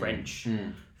kind of French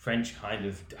kind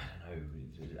of, I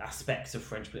don't know, aspects of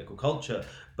French political culture,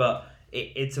 but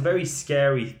it's a very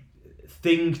scary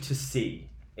thing to see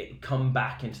it come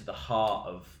back into the heart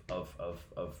of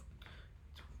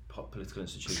political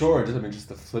institutions. Sure, just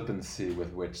the flippancy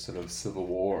with which sort of civil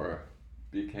war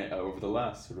became over the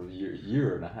last sort of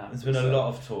year and a half. There's been a lot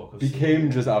of talk. Became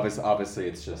just obviously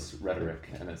it's just rhetoric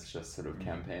and it's just sort of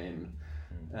campaign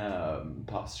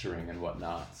posturing and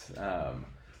whatnot.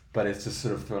 But it's just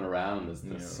sort of thrown around as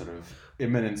this sort of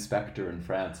imminent specter in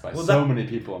France by many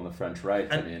people on the French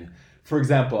right. I mean, for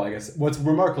example, I guess what's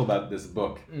remarkable about this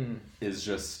book is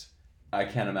just, I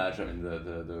can't imagine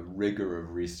the rigor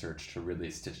of research to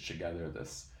really stitch together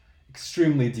this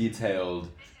extremely detailed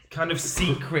kind of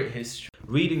secret history.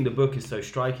 Reading the book is so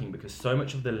striking because so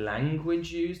much of the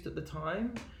language used at the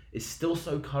time is still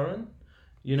so current.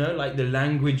 Like the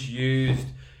language used,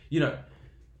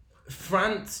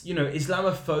 France,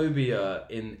 Islamophobia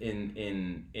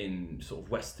in sort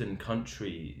of Western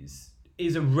countries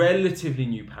is a relatively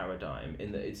new paradigm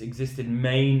in that it's existed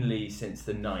mainly since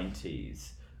the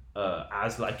 90s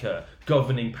as like a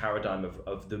governing paradigm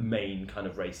of the main kind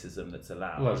of racism that's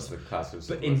allowed. Well, it's the class of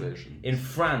civilization. In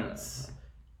France,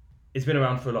 it's been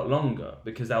around for a lot longer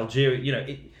because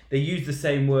Algeria, they use the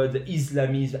same word, the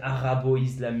Islamisme,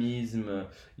 Arabo-Islamisme,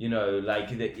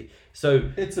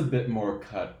 so it's a bit more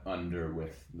cut under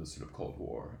with the sort of Cold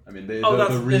War. I mean, there's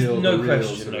no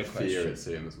question. Fear, it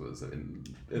seems, was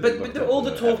but all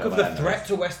the talk of the threat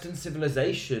to Western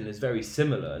civilization is very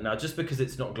similar. Now, just because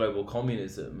it's not global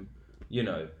communism,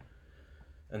 and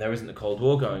there isn't the Cold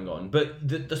War going on, but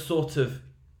the sort of,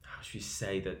 how should we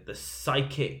say, the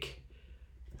psychic,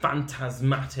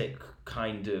 phantasmatic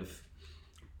kind of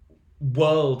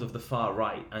world of the far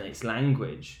right and its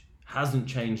language hasn't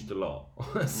changed a lot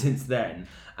since then.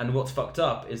 And what's fucked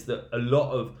up is that a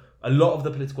lot of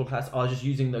the political class are just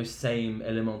using those same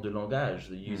éléments de langage.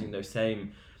 They're using those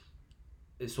same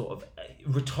sort of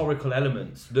rhetorical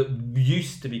elements that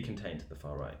used to be contained to the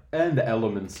far right. And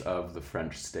elements of the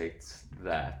French state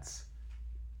that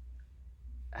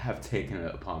have taken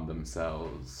it upon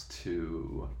themselves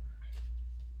to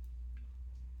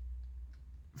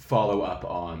follow up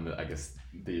on, I guess,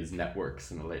 these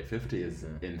networks in the late 50s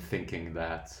in thinking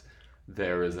that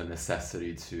there is a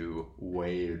necessity to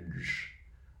wage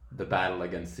the battle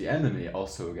against the enemy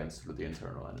also against the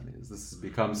internal enemies. This has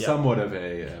become somewhat of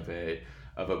a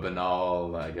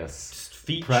banal, I guess,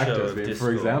 practice. I mean,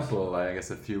 for example, I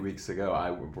guess a few weeks ago I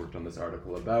worked on this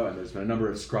article about, and there's been a number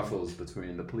of scruffles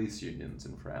between the police unions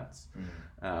in France,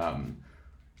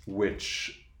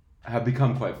 which have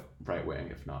become quite right-wing,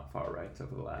 if not far-right,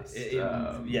 over the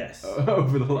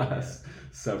last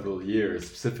several years,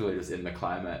 specifically just in the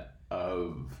climate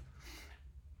of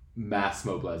mass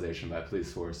mobilization by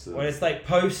police forces. Well, it's like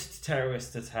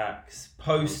post-terrorist attacks,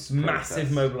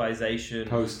 post-massive mobilization,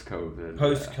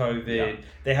 post-COVID.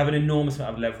 They have an enormous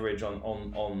amount of leverage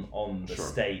on the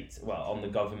state, on the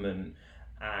government.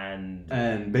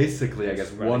 And basically, I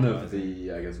guess one of the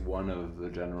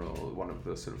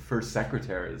sort of first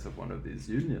secretaries of one of these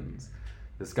unions,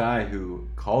 this guy who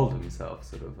called himself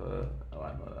sort of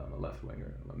I'm a left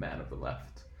winger, I'm a man of the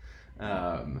left,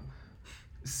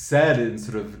 said in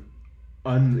sort of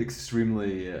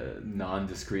extremely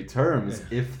non-discreet terms,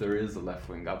 if there is a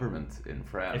left-wing government in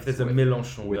France, if there's a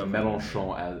Mélenchon with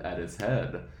Mélenchon at its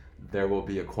head, there will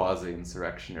be a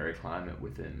quasi-insurrectionary climate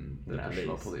within the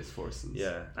national police forces.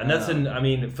 Yeah, and that's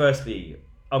firstly,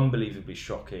 unbelievably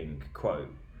shocking quote.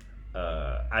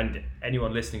 And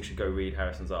anyone listening should go read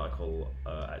Harrison's article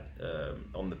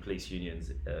on the police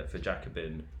unions for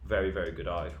Jacobin. Very, very good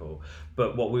article.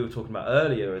 But what we were talking about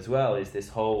earlier as well is this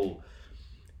whole,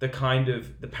 the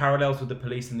parallels with the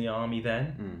police and the army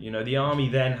then. The army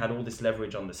then had all this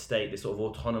leverage on the state, this sort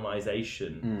of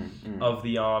autonomization of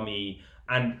the army,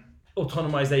 and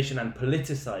autonomization and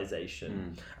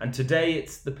politicization. And today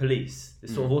it's the police,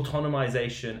 this sort of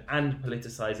autonomization and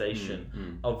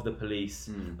politicization of the police.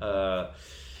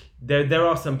 There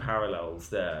are some parallels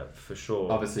there for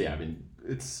sure. Obviously, I mean,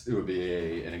 it would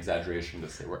be an exaggeration to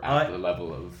say we're at the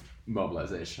level of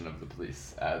mobilization of the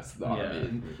police as the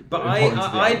army. But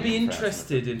I'd be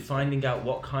interested in finding out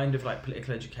what kind of like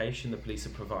political education the police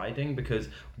are providing, because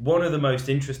one of the most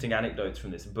interesting anecdotes from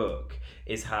this book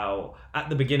is how at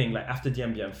the beginning, like after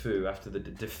Dien Bien Phu, after the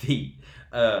defeat,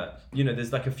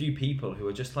 there's like a few people who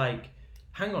are just like,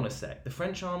 hang on a sec, the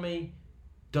French army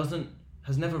doesn't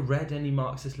has never read any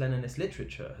Marxist-Leninist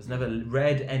literature, has never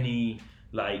read any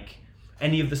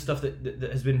of the stuff that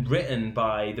has been written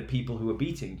by the people who are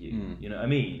beating you. You know what I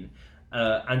mean?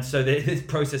 And so this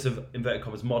process of, inverted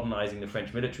commas, modernizing the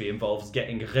French military involves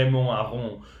getting Raymond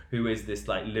Aron, who is this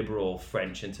liberal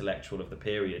French intellectual of the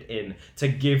period, in to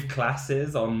give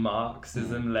classes on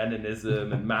Marxism,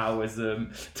 Leninism, and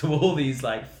Maoism to all these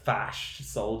fash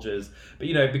soldiers. But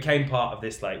it became part of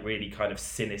this really kind of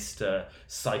sinister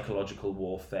psychological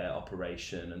warfare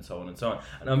operation, and so on and so on.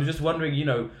 And I'm just wondering,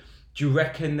 do you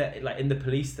reckon that in the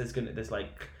police there's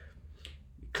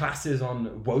classes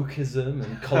on wokeism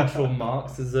and cultural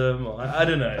Marxism? Or, I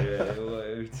don't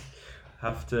know.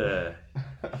 Have to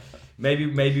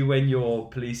maybe when your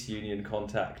police union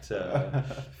contact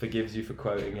forgives you for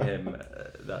quoting him,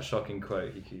 that shocking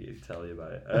quote, he could tell you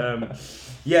about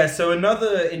it. So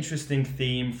another interesting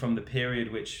theme from the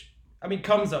period, which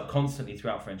comes up constantly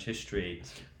throughout French history,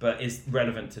 but is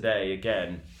relevant today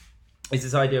again, is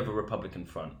this idea of a Republican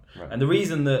front. Right. And the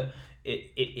reason that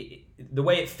the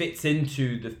way it fits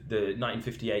into the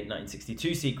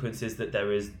 1958-1962 sequence is that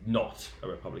there is not a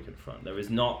Republican front. There was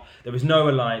no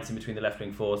alliance in between the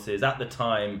left-wing forces. At the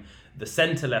time, the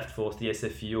centre-left force, the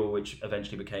SFIO, which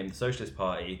eventually became the Socialist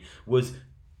Party, was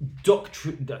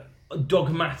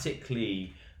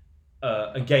dogmatically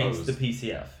against the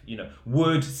PCF,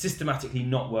 would systematically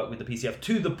not work with the PCF,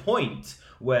 to the point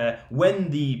where when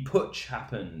the putsch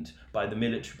happened by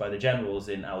the generals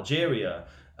in Algeria,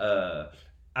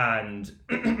 and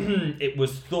it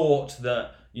was thought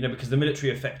that, because the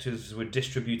military effectives were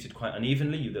distributed quite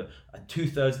unevenly,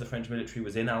 2/3 of the French military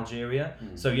was in Algeria,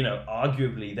 so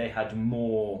arguably they had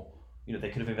more. They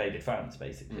could have invaded France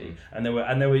basically, and there were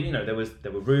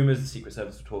rumors. The Secret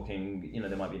Service were talking.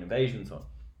 There might be an invasion and so on.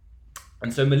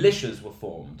 And so militias were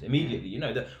formed immediately.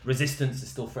 The resistance is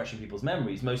still fresh in people's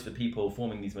memories. Most of the people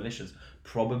forming these militias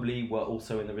probably were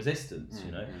also in the resistance.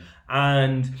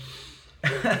 And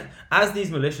as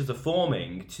these militias are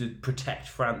forming to protect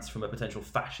France from a potential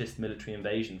fascist military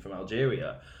invasion from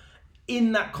Algeria,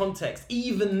 in that context,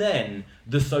 even then,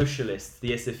 the socialists,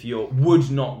 the SFIO,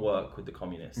 would not work with the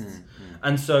communists.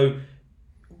 And so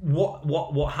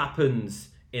what happens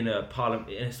in a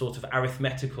sort of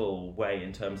arithmetical way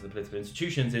in terms of the political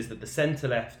institutions is that the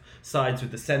centre-left sides with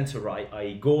the centre-right,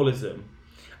 i.e. Gaullism.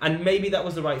 And maybe that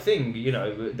was the right thing,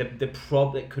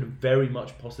 it could have very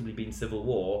much possibly been civil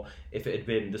war if it had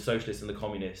been the socialists and the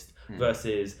communists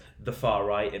versus the far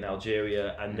right in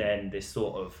Algeria, and then this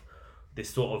sort of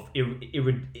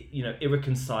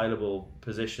irreconcilable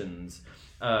positions.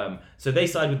 So they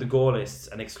side with the Gaullists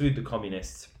and exclude the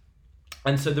communists.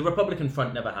 And so the Republican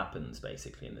front never happens,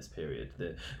 basically, in this period.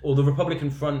 The Republican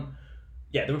front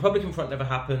never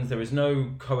happens. There is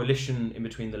no coalition in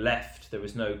between the left. There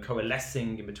is no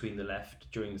coalescing in between the left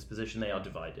during this position. They are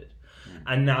divided.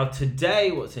 And now today,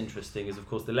 what's interesting is, of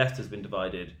course, the left has been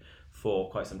divided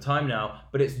for quite some time now,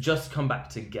 but it's just come back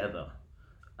together.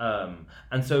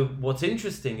 And so what's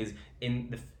interesting is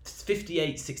in the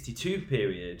 58-62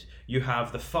 period, you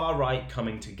have the far right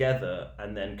coming together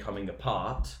and then coming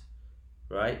apart,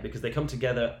 right? Because they come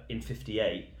together in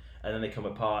 58 and then they come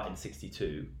apart in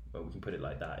 62. Well, we can put it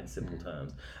like that in simple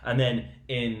terms. And then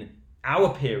in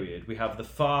our period, we have the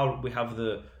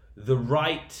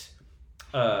right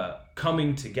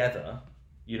coming together,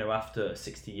 after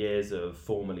 60 years of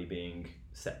formally being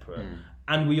separate.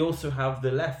 And we also have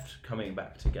the left coming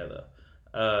back together.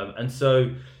 And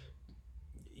so,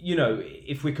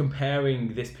 if we're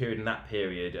comparing this period and that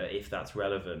period, if that's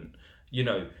relevant,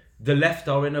 the left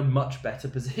are in a much better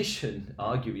position,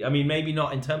 arguably. Maybe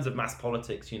not in terms of mass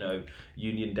politics,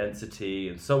 union density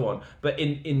and so on, but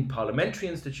in parliamentary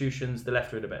institutions, the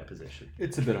left are in a better position.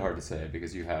 It's a bit hard to say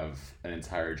because you have an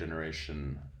entire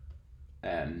generation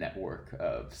and network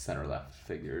of center-left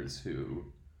figures who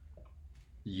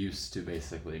used to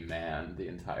basically man the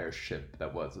entire ship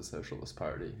that was the Socialist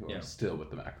Party, who are still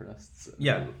with the Macronists.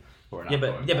 But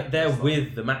they're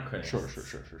with the Macronists. Sure.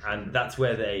 And that's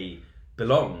where they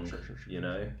belong,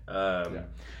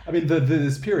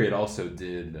 This period also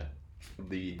did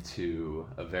lead to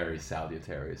a very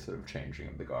salutary sort of changing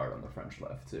of the guard on the French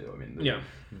left too.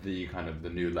 The kind of the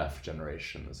new left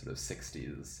generation, the sort of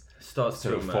 60s, starts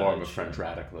sort to of emerge, form of French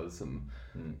radicalism.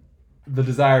 The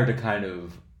desire to kind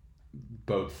of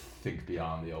both think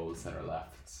beyond the old center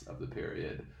lefts of the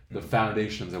period, the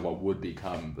foundations of what would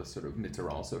become the sort of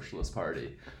Mitterrand Socialist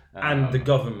Party, and the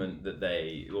government that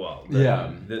they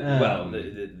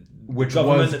which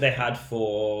government was, that they had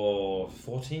for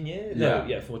 14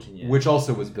 years. 14 years. Which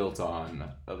also was built on,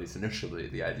 at least initially,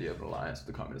 the idea of an alliance with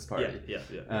the Communist Party.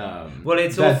 Well,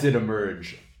 it's that did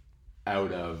emerge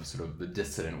out of sort of the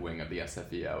dissident wing of the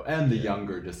SFEO and the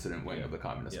younger dissident wing of the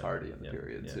Communist Party in the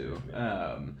period too.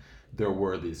 There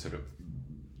were these sort of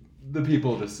the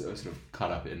people just sort of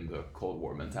caught up in the Cold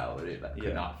War mentality that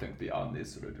could not think beyond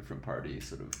these sort of different parties,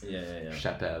 sort of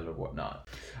chapelle or whatnot.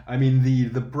 I mean,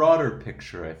 the broader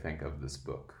picture, I think, of this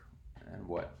book and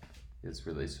what is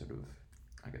really sort of,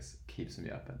 I guess, keeps me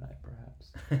up at night,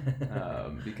 perhaps.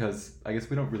 Because I guess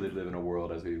we don't really live in a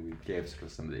world, as we gave sort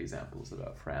of some of the examples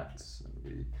about France, and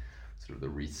we sort of the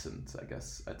recent, I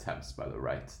guess, attempts by the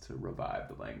right to revive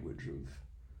the language of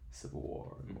civil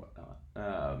war and whatnot.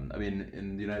 I mean,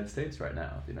 in the United States right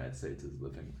now, the United States is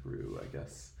living through, I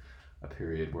guess, a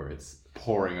period where it's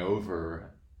poring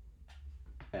over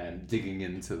and digging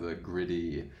into the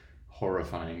gritty,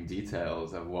 horrifying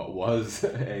details of what was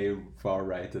a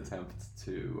far-right attempt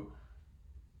to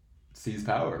seize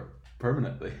power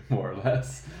permanently, more or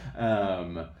less.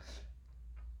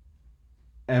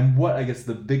 And what, I guess,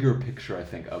 the bigger picture, I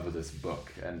think, of this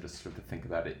book, and just sort of to think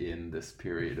about it in this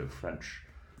period of French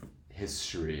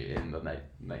history in the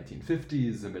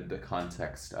 1950s, amid the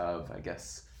context of, I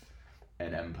guess,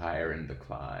 an empire in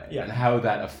decline, and how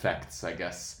that affects, I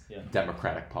guess,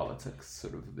 democratic politics,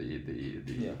 sort of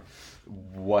the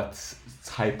what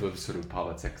type of sort of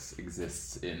politics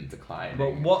exists in decline.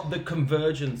 But what the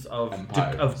convergence of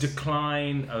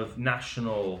decline of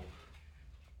national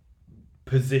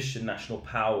position, national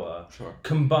power,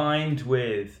 combined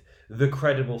with the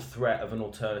credible threat of an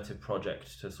alternative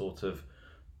project to sort of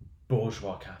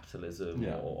bourgeois capitalism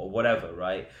or whatever,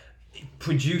 right? It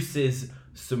produces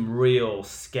some real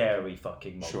scary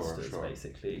fucking monsters,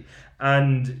 basically.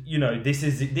 And, you know, this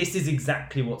is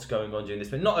exactly what's going on during this,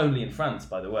 but not only in France,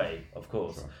 by the way, of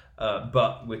course,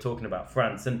 but we're talking about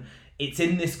France. And it's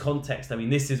in this context, I mean,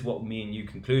 this is what me and you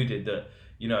concluded, that,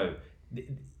 you know,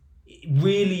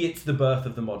 really it's the birth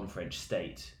of the modern French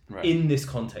state in this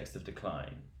context of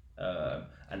decline.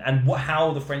 And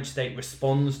how the French state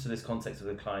responds to this context of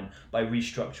decline by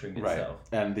restructuring itself.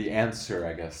 And the answer,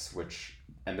 I guess,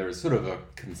 and there is sort of a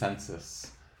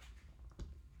consensus,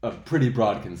 a pretty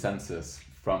broad consensus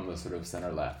from the sort of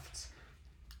center-left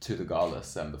to the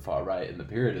Gaullists and the far right in the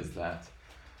period, is that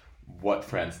what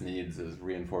France needs is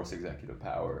reinforced executive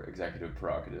power, executive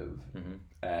prerogative,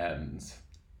 and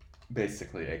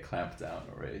basically a clampdown,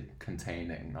 or a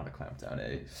containing, not a clampdown,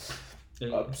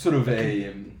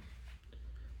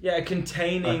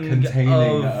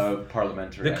 containing of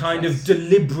parliamentary the kind of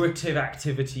deliberative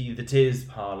activity that is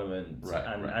Parliament,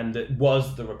 and that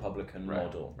was the Republican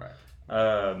model.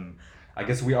 I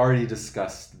guess we already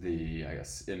discussed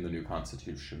in the new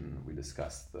constitution, we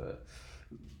discussed the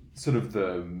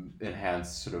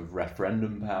enhanced sort of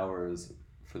referendum powers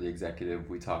for the executive.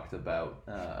 We talked about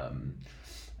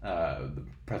the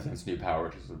president's new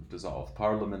power to sort of dissolve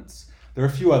parliaments. There are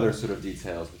a few other sort of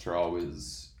details which are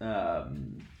always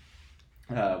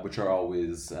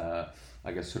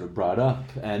I guess, sort of brought up.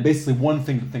 And basically one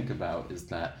thing to think about is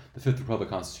that the Fifth Republic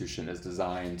Constitution is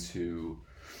designed to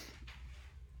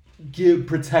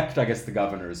protect, I guess, the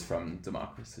governors from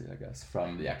democracy, I guess,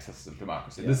 from the excesses of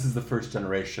democracy. This is the first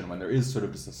generation when there is sort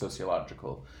of just a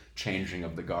sociological changing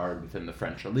of the guard within the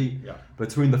French elite.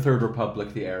 Between the Third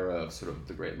Republic, the era of sort of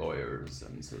the great lawyers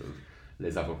and sort of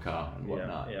les avocats and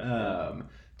whatnot,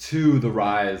 to the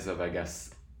rise of, I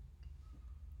guess,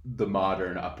 the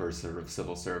modern upper sort of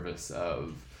civil service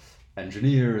of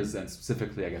engineers, and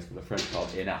specifically, I guess, what the French called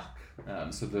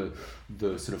ENAC. So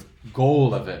the sort of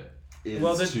goal of it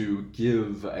is to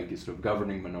give, I guess, sort of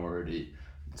governing minority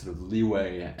sort of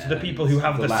leeway to the people who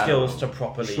have the skills to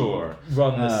properly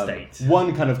run the state.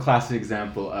 One kind of classic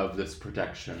example of this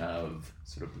protection of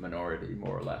sort of the minority,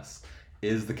 more or less,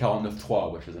 is the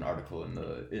 49.3, which is an article in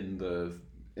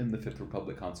the Fifth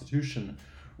Republic Constitution,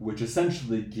 which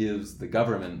essentially gives the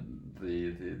government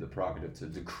the prerogative to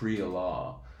decree a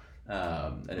law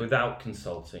without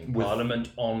consulting Parliament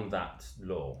on that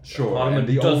law. Parliament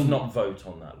does not vote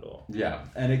on that law.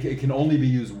 And it can only be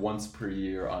used once per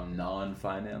year on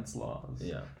non-finance laws,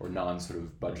 or non-sort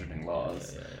of budgeting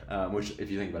laws, which,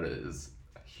 if you think about it, is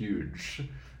a huge,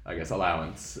 I guess,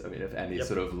 allowance. I mean, if any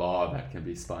sort of law that can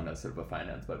be spun as sort of a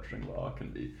finance budgeting law can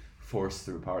be forced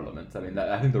through Parliament. I mean,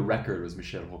 I think the record was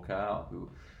Michel Rocard, who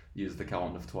used the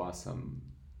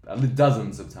 49.3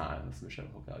 dozens of times. Michel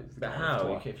Rocard used the 49.3. But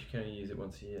how? If you can only use it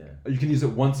once a year? You can use it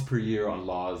once per year on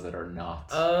laws that are not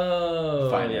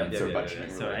finance or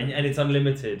budgeting. So, and it's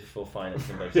unlimited for finance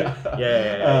and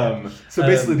budgeting. So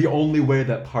basically, the only way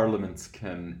that Parliament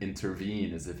can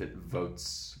intervene is if it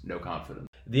votes no confidence.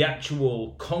 The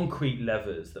actual concrete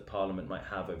levers that Parliament might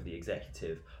have over the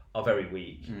executive are very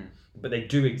weak, but they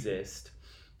do exist.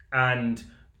 And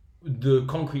the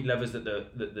concrete levers that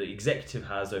the executive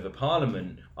has over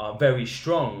Parliament are very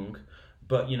strong,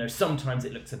 but sometimes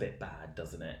it looks a bit bad,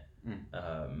 doesn't it?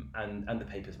 And the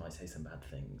papers might say some bad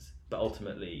things, but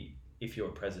ultimately, if you're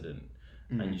a president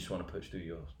and you just want to push through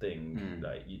your thing,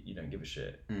 like you don't give a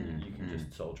shit. You can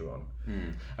just soldier on. I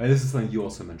mean, this is something you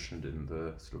also mentioned in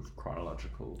the sort of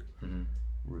chronological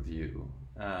review.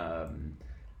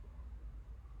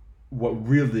 What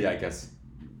really, I guess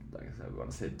I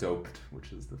want to say doped,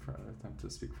 which is the attempt to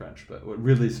speak French, but what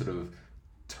really sort of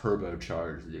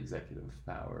turbocharged the executive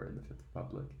power in the Fifth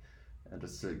Republic, and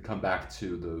just to come back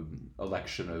to the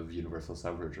election of universal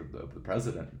suffrage of the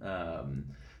president.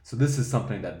 So this is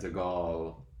something that de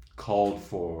Gaulle called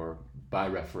for by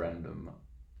referendum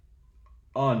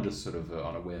on just sort of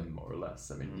on a whim, more or less.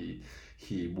 I mean,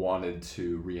 he wanted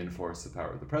to reinforce the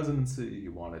power of the presidency. He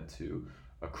wanted to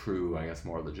accrue, I guess,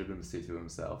 more legitimacy to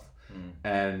himself.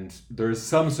 And there's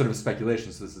some sort of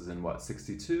speculation, so this is in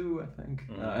 62, I think,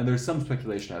 and there's some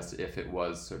speculation as to if it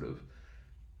was sort of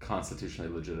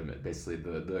constitutionally legitimate. Basically,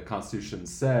 the Constitution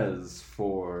says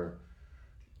for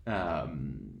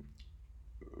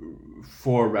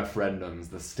referendums,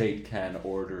 the state can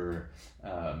order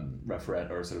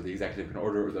or sort of the executive can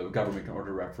order, the government can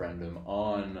order referendum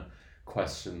on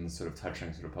questions sort of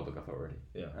touching sort of public authority,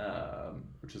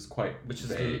 which is quite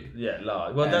vague.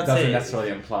 Large. Well, that doesn't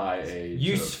necessarily imply a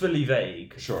usefully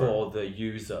vague for the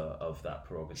user of that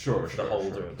prerogative, the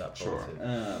holder of that prerogative.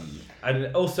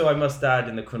 And also, I must add,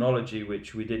 in the chronology,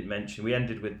 which we didn't mention, we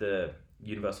ended with the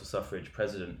universal suffrage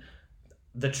president.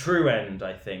 The true end,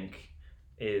 I think,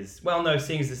 is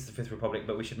seeing as this is the Fifth Republic,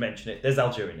 but we should mention it. There's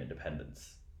Algerian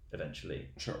independence eventually,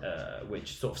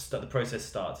 which sort of the process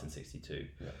starts in 62.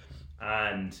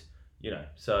 And,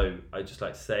 so I'd just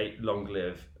like to say, long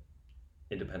live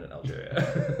independent Algeria.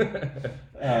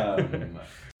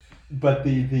 But I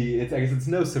guess it's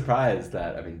no surprise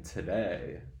that, I mean,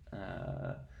 today,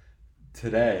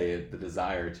 the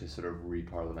desire to sort of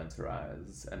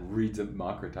re-parliamentarize and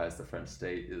re-democratize the French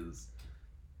state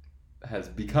has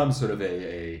become sort of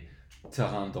a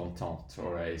terrain d'entente,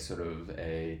 or a sort of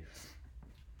a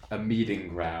meeting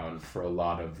ground for a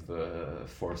lot of the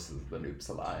forces of the NUPES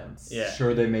alliance.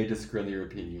 Sure, they may disagree on the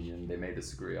European Union, they may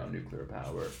disagree on nuclear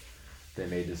power, they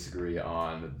may disagree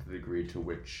on the degree to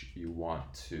which you want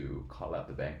to call out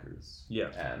the bankers,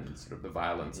 and sort of the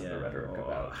violence and the rhetoric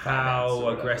about how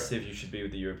aggressive you should be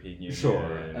with the European Union.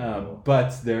 Sure,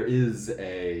 but there is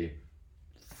a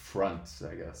front,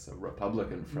 I guess, a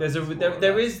Republican front.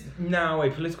 There is now a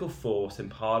political force in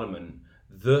Parliament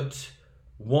that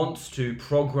wants to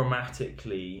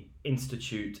programmatically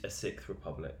institute a Sixth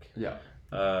Republic.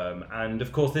 And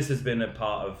of course, this has been a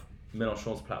part of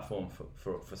Mélenchon's platform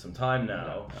for some time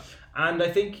now. And I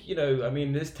think,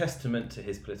 there's testament to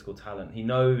his political talent. He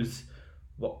knows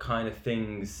what kind of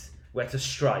things, where to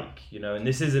strike, and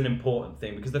this is an important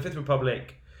thing, because the Fifth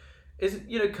Republic is,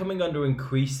 coming under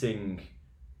increasing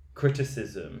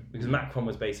criticism, because Macron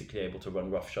was basically able to run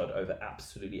roughshod over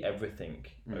absolutely everything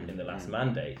in the last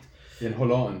mandate. In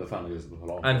Hollande, the final years of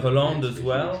Hollande. And Hollande as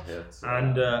well.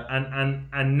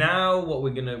 And now what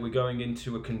we're going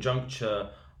into a conjuncture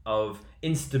of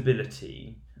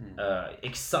instability,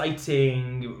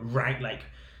 exciting,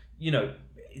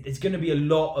 it's going to be a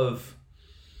lot of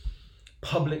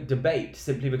public debate,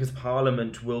 simply because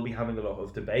Parliament will be having a lot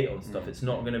of debate on stuff. It's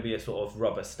not going to be a sort of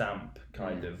rubber stamp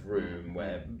kind of room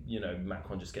where,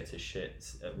 Macron just gets his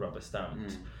shit rubber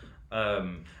stamped.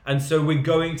 And so we're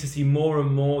going to see more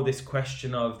and more this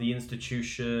question of the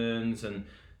institutions and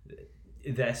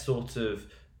their sort of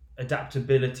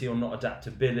adaptability or not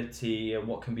adaptability, and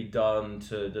what can be done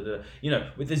to,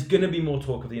 there's going to be more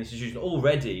talk of the institutions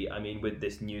already. I mean, with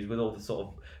this news, with all the sort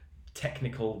of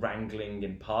technical wrangling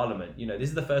in Parliament, this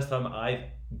is the first time I've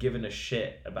given a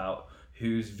shit about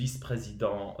who's vice-president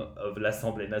of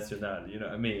l'Assemblée Nationale, you know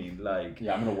what I mean? Like,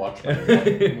 yeah, I'm gonna watch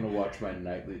my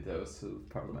nightly dose of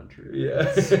parliamentary.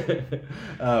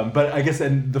 But I guess,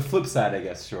 and the flip side, I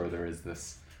guess, sure, there is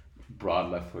this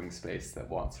broad left-wing space that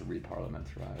wants to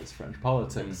re-parliamentarize French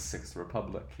politics, Sixth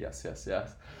Republic, yes.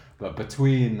 But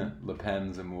between Le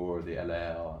Pen, Zemmour, the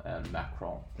LR, and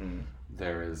Macron,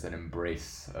 there is an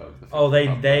embrace of the Fifth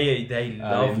Republic. They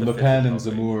love the Le Fifth Pen and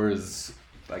Republic. Zemmour's,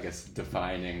 I guess,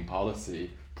 defining policy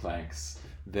planks,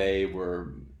 they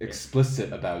were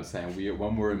explicit about saying,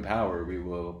 when we're in power, we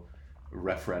will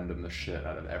referendum the shit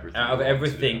out of everything. Out of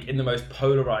everything in the most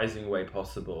polarizing way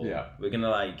possible. Yeah. We're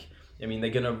gonna they're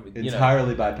gonna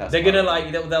entirely bypass. They're gonna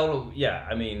they'll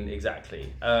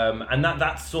exactly. And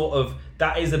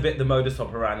that is a bit the modus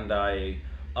operandi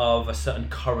of a certain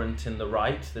current in the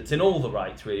right that's in all the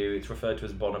right, really. It's referred to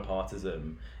as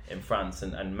Bonapartism in France,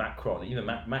 and Macron, even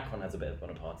Macron has a bit of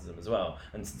Bonapartism as well,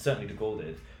 and certainly de Gaulle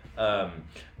did.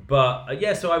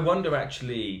 So I wonder,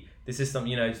 actually, this is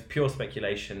something, it's pure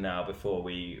speculation now before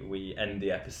we end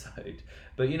the episode,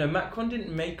 but Macron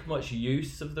didn't make much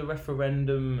use of the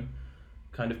referendum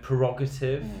kind of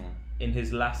prerogative in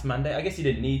his last mandate. I guess he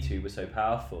didn't need to, he was so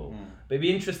powerful. But it'd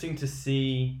be interesting to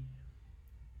see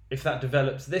if that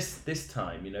develops this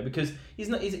time, because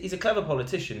he's a clever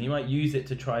politician. He might use it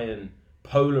to try and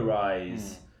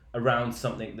polarize around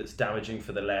something that's damaging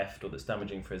for the left or that's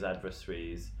damaging for his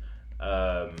adversaries.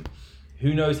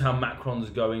 Who knows how Macron's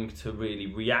going to really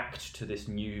react to this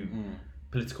new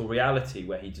political reality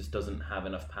where he just doesn't have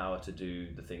enough power to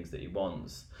do the things that he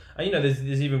wants. And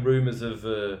there's even rumours of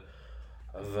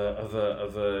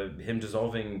him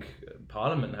dissolving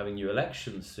Parliament and having new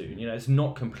elections soon. It's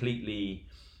not completely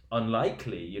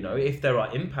unlikely. If there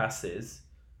are impasses,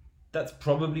 that's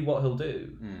probably what he'll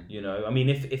do.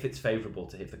 If it's favourable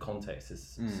to him, if the context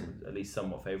is at least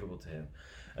somewhat favourable to him.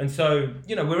 And so,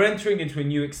 we're entering into a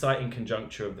new exciting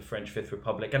conjuncture of the French Fifth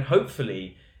Republic, and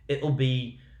hopefully it'll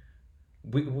be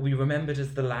will be remembered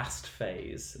as the last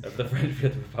phase of the French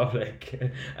Fifth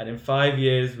Republic. And in 5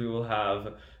 years we will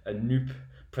have a new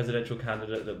presidential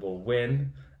candidate that will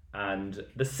win, and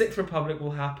the Sixth Republic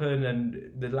will happen,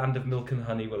 and the land of milk and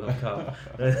honey will have come.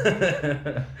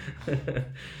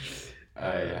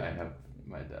 I have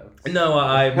my doubts. No,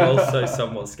 I'm also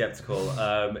somewhat skeptical.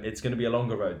 It's going to be a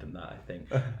longer road than that, I think.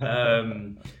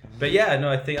 But yeah, no,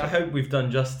 I hope we've done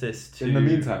justice to. In the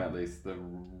meantime, at least the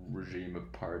regime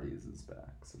of parties is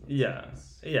back. So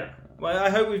nice. Well, I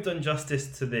hope we've done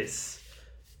justice to this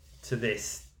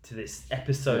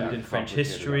episode in French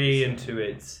history and to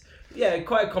its. Yeah,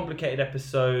 quite a complicated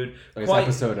episode. Quite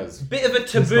episode as bit of a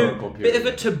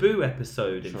taboo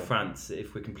episode in France,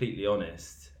 if we're completely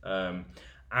honest. Is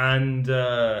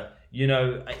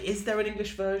there an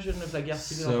English version of La Guerre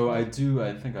Civile? So I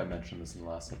think I mentioned this in the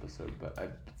last episode, but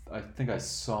I think I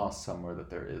saw somewhere that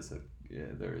there is a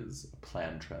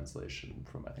planned translation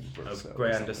from, I think, of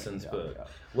Gray Anderson's book. Yeah.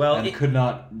 Well, and could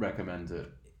not recommend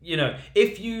it.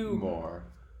 If you more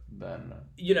than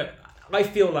I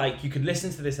feel like you could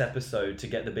listen to this episode to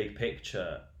get the big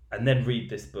picture and then read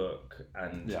this book,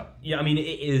 and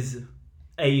it is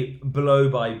a blow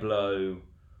by blow.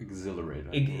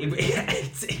 Exhilarating.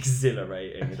 It's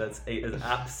exhilarating. That's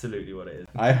absolutely what it is.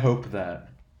 I hope that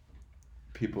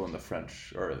people in the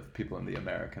French or people in the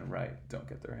American right don't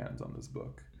get their hands on this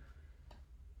book.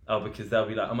 Oh, because they'll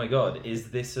be like, oh my god, is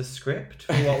this a script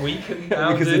for what we can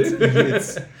now do?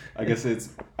 It's I guess it's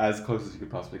as close as you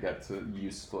could possibly get to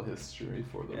useful history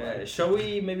for the right. Shall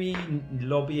we maybe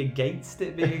lobby against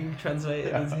it being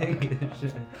translated into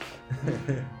English?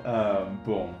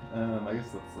 Boom. I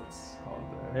guess let's call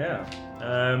it there.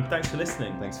 Yeah. Thanks for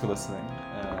listening. And have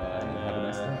a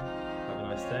nice day. Have a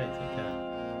nice day. Take care.